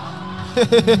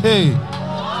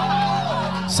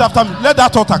 So after me, let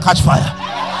that altar catch fire.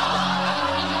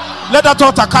 Let that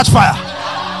altar catch fire.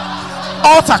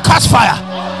 Altar catch fire.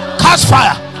 Catch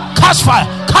fire. Catch fire.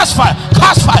 Catch fire.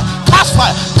 Catch fire. Catch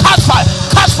fire. Catch fire.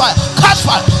 Catch fire. Catch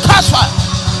fire. Catch fire.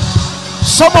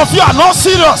 Some of you are not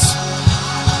serious.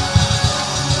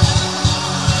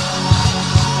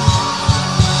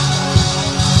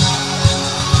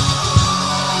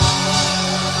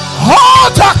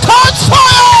 Altar catch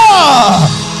fire.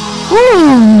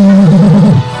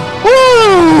 Ooh.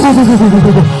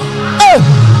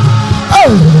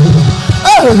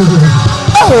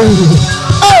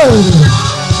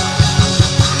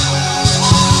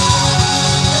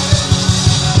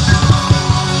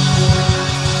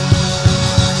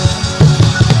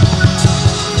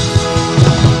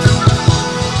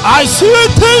 I see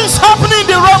things happening in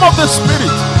the realm of the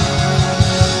spirit.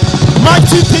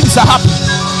 Mighty things are happening.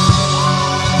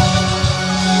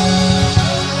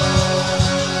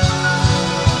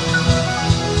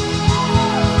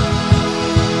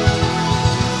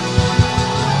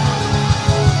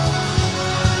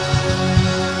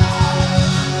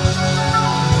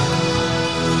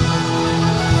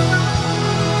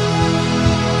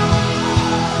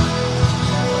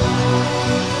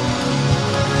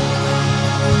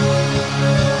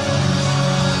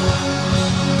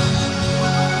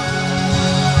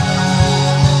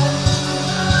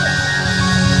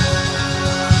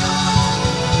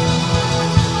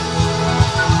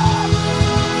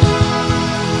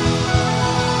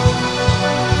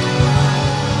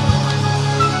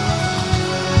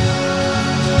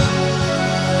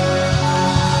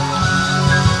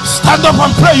 Stand up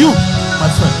and pray, you, my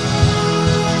friend.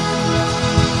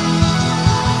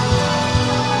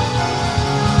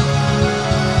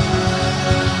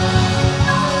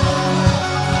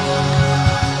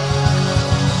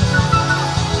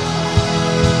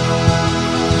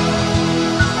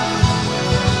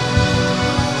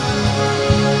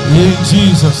 In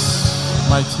Jesus'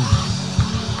 mighty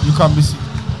name. You can be seated.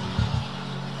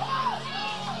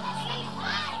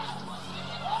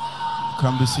 You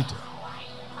can be seated.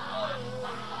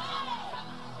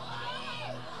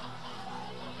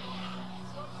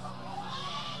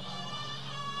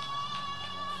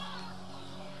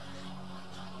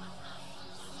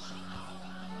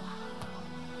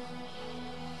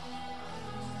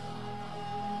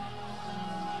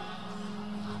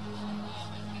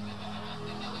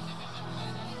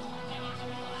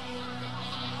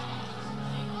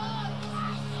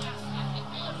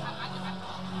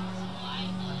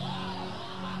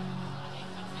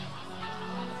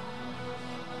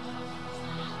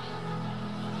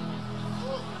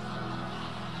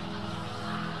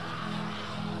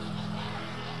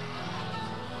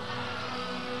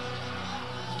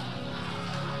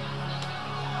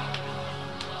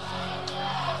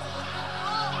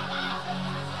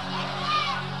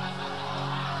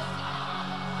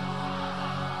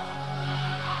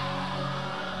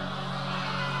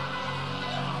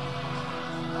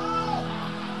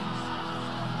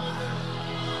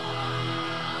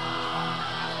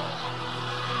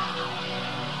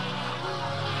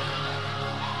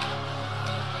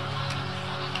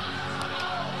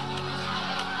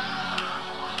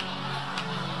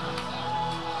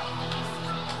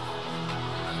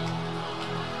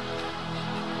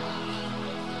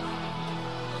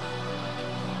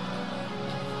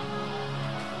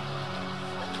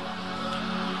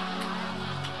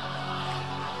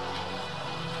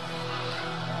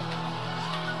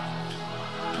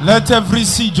 Let every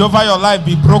siege over your life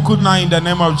be broken now in the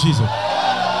name of Jesus.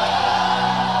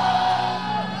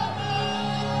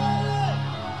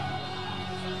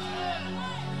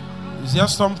 Is there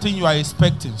something you are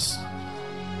expecting?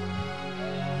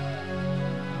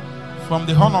 From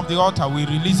the horn of the altar, we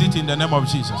release it in the name of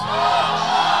Jesus.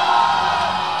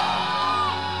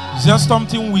 Is there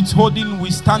something withholding,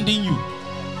 withstanding you?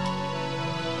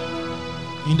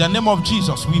 In the name of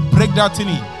Jesus, we break that thing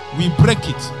in. We break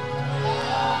it.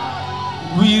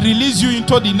 We release you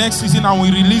into the next season and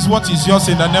we release what is yours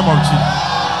in the name of Jesus.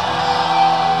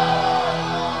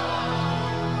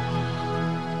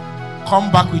 Come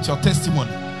back with your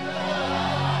testimony.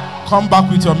 Come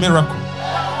back with your miracle.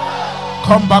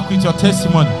 Come back with your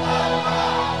testimony.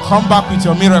 Come back with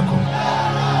your miracle.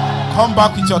 Come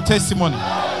back with your testimony.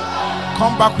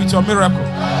 Come back with your miracle.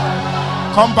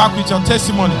 Come back with your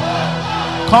testimony.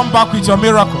 Come back with your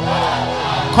miracle.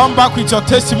 Come back with your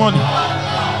testimony.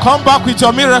 Come back with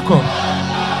your miracle.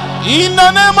 In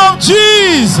the name of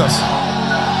Jesus.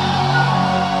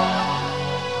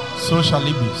 So shall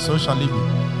it be. So shall it be.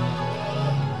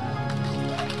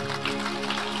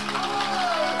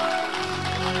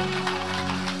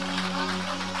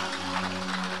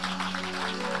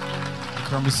 You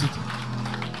can be seated.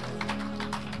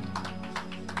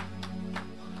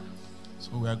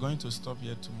 So we are going to stop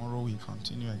here. Tomorrow we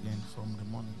continue again from the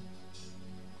morning.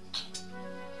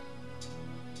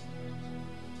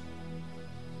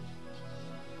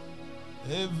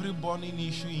 Every burning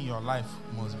issue in your life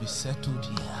must be settled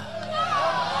here.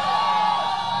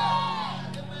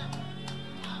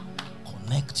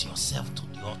 Connect yourself to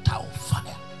the altar of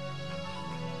fire.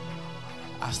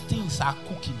 As things are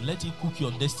cooking, let it cook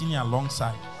your destiny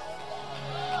alongside.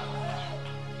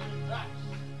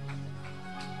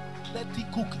 empty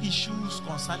cook issues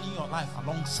concerning your life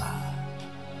alongside.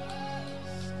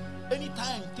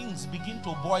 Anytime things begin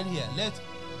to boil here,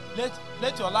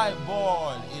 let your life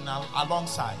boil in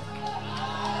alongside.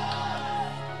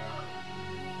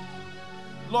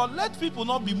 Lord, let people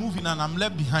not be moving and I'm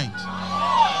left behind.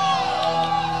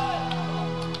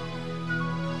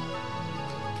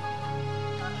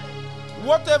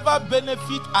 Whatever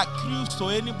benefit accrues to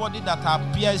anybody that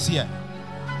appears here,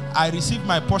 I receive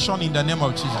my portion in the name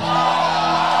of Jesus.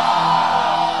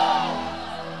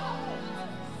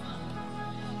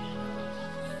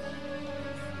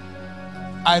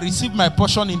 I receive my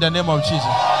portion in the name of Jesus.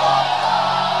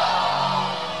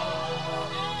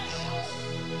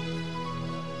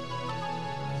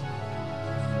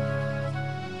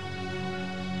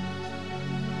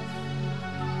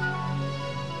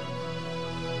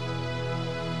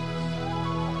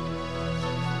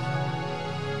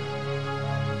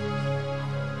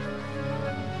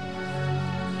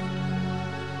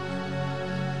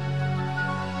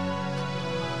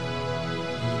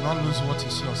 Lose what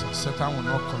is yours, and Satan will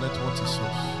not collect what is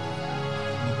yours.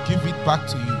 We give it back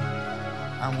to you,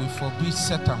 and we forbid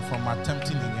Satan from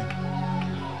attempting again.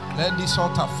 Let this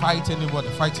altar fight anybody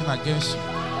fighting against you.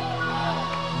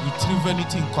 Retrieve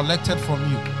anything collected from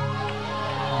you.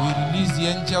 We release the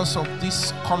angels of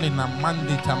this calling and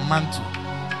mandate and mantle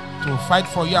to fight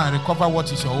for you and recover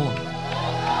what is your own.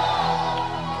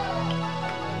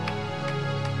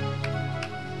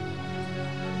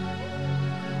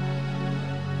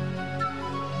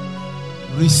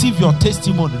 Receive your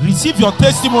testimony. Receive your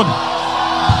testimony.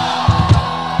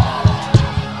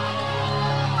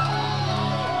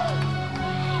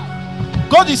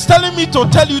 God is telling me to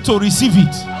tell you to receive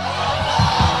it.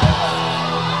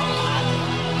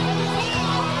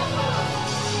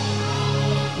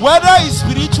 Whether it's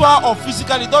spiritual or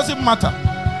physical, it doesn't matter.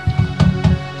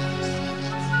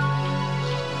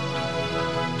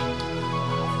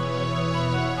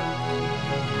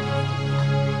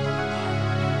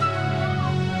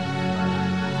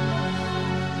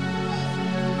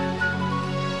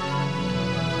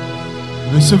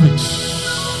 Receive it.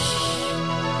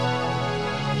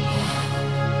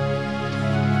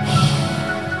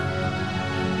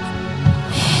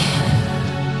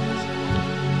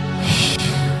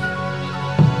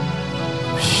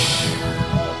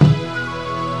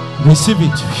 Receive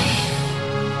it.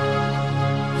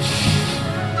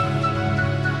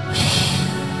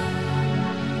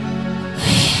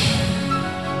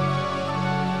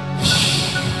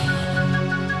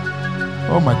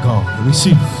 Oh my God,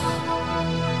 receive.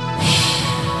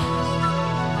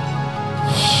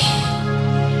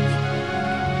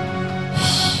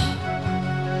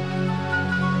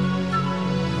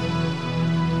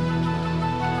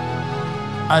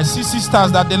 I see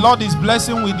sisters that the Lord is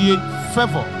blessing with the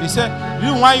favor. They say, the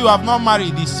reason why you have not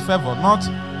married is favor, not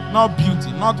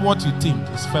beauty, not what you think.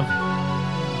 It's favor.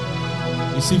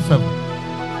 Receive favor.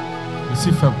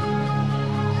 Receive favor.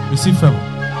 Receive favor.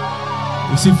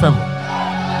 Receive favor.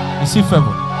 Receive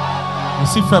favor.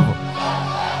 Receive favor.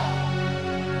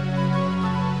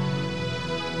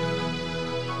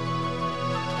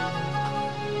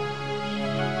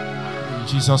 In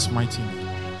Jesus' mighty name.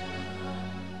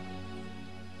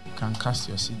 Can cast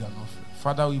your seed and offering.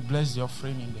 Father, we bless the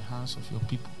offering in the hands of your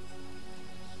people.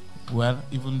 Well,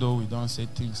 even though we don't say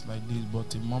things like this,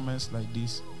 but in moments like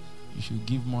this, you should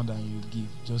give more than you give.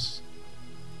 Just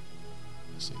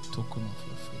as a token of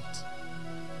your faith.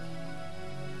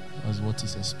 That's what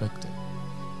is expected.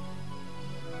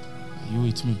 Are you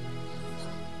with me?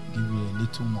 Give you a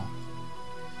little more.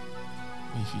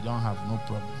 If you don't have, no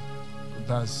problem.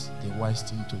 That's the wise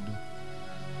thing to do.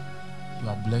 You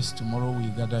are blessed. Tomorrow we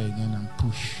gather again and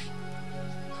push.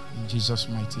 In Jesus'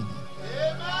 mighty name.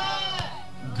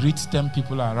 Amen. Greet 10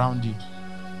 people around you.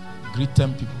 Greet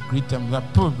 10 people. Greet them.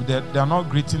 They are not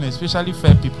greeting, especially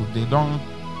fair people. They don't.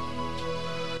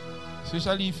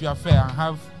 Especially if you are fair and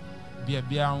have beer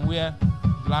and wear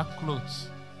black clothes.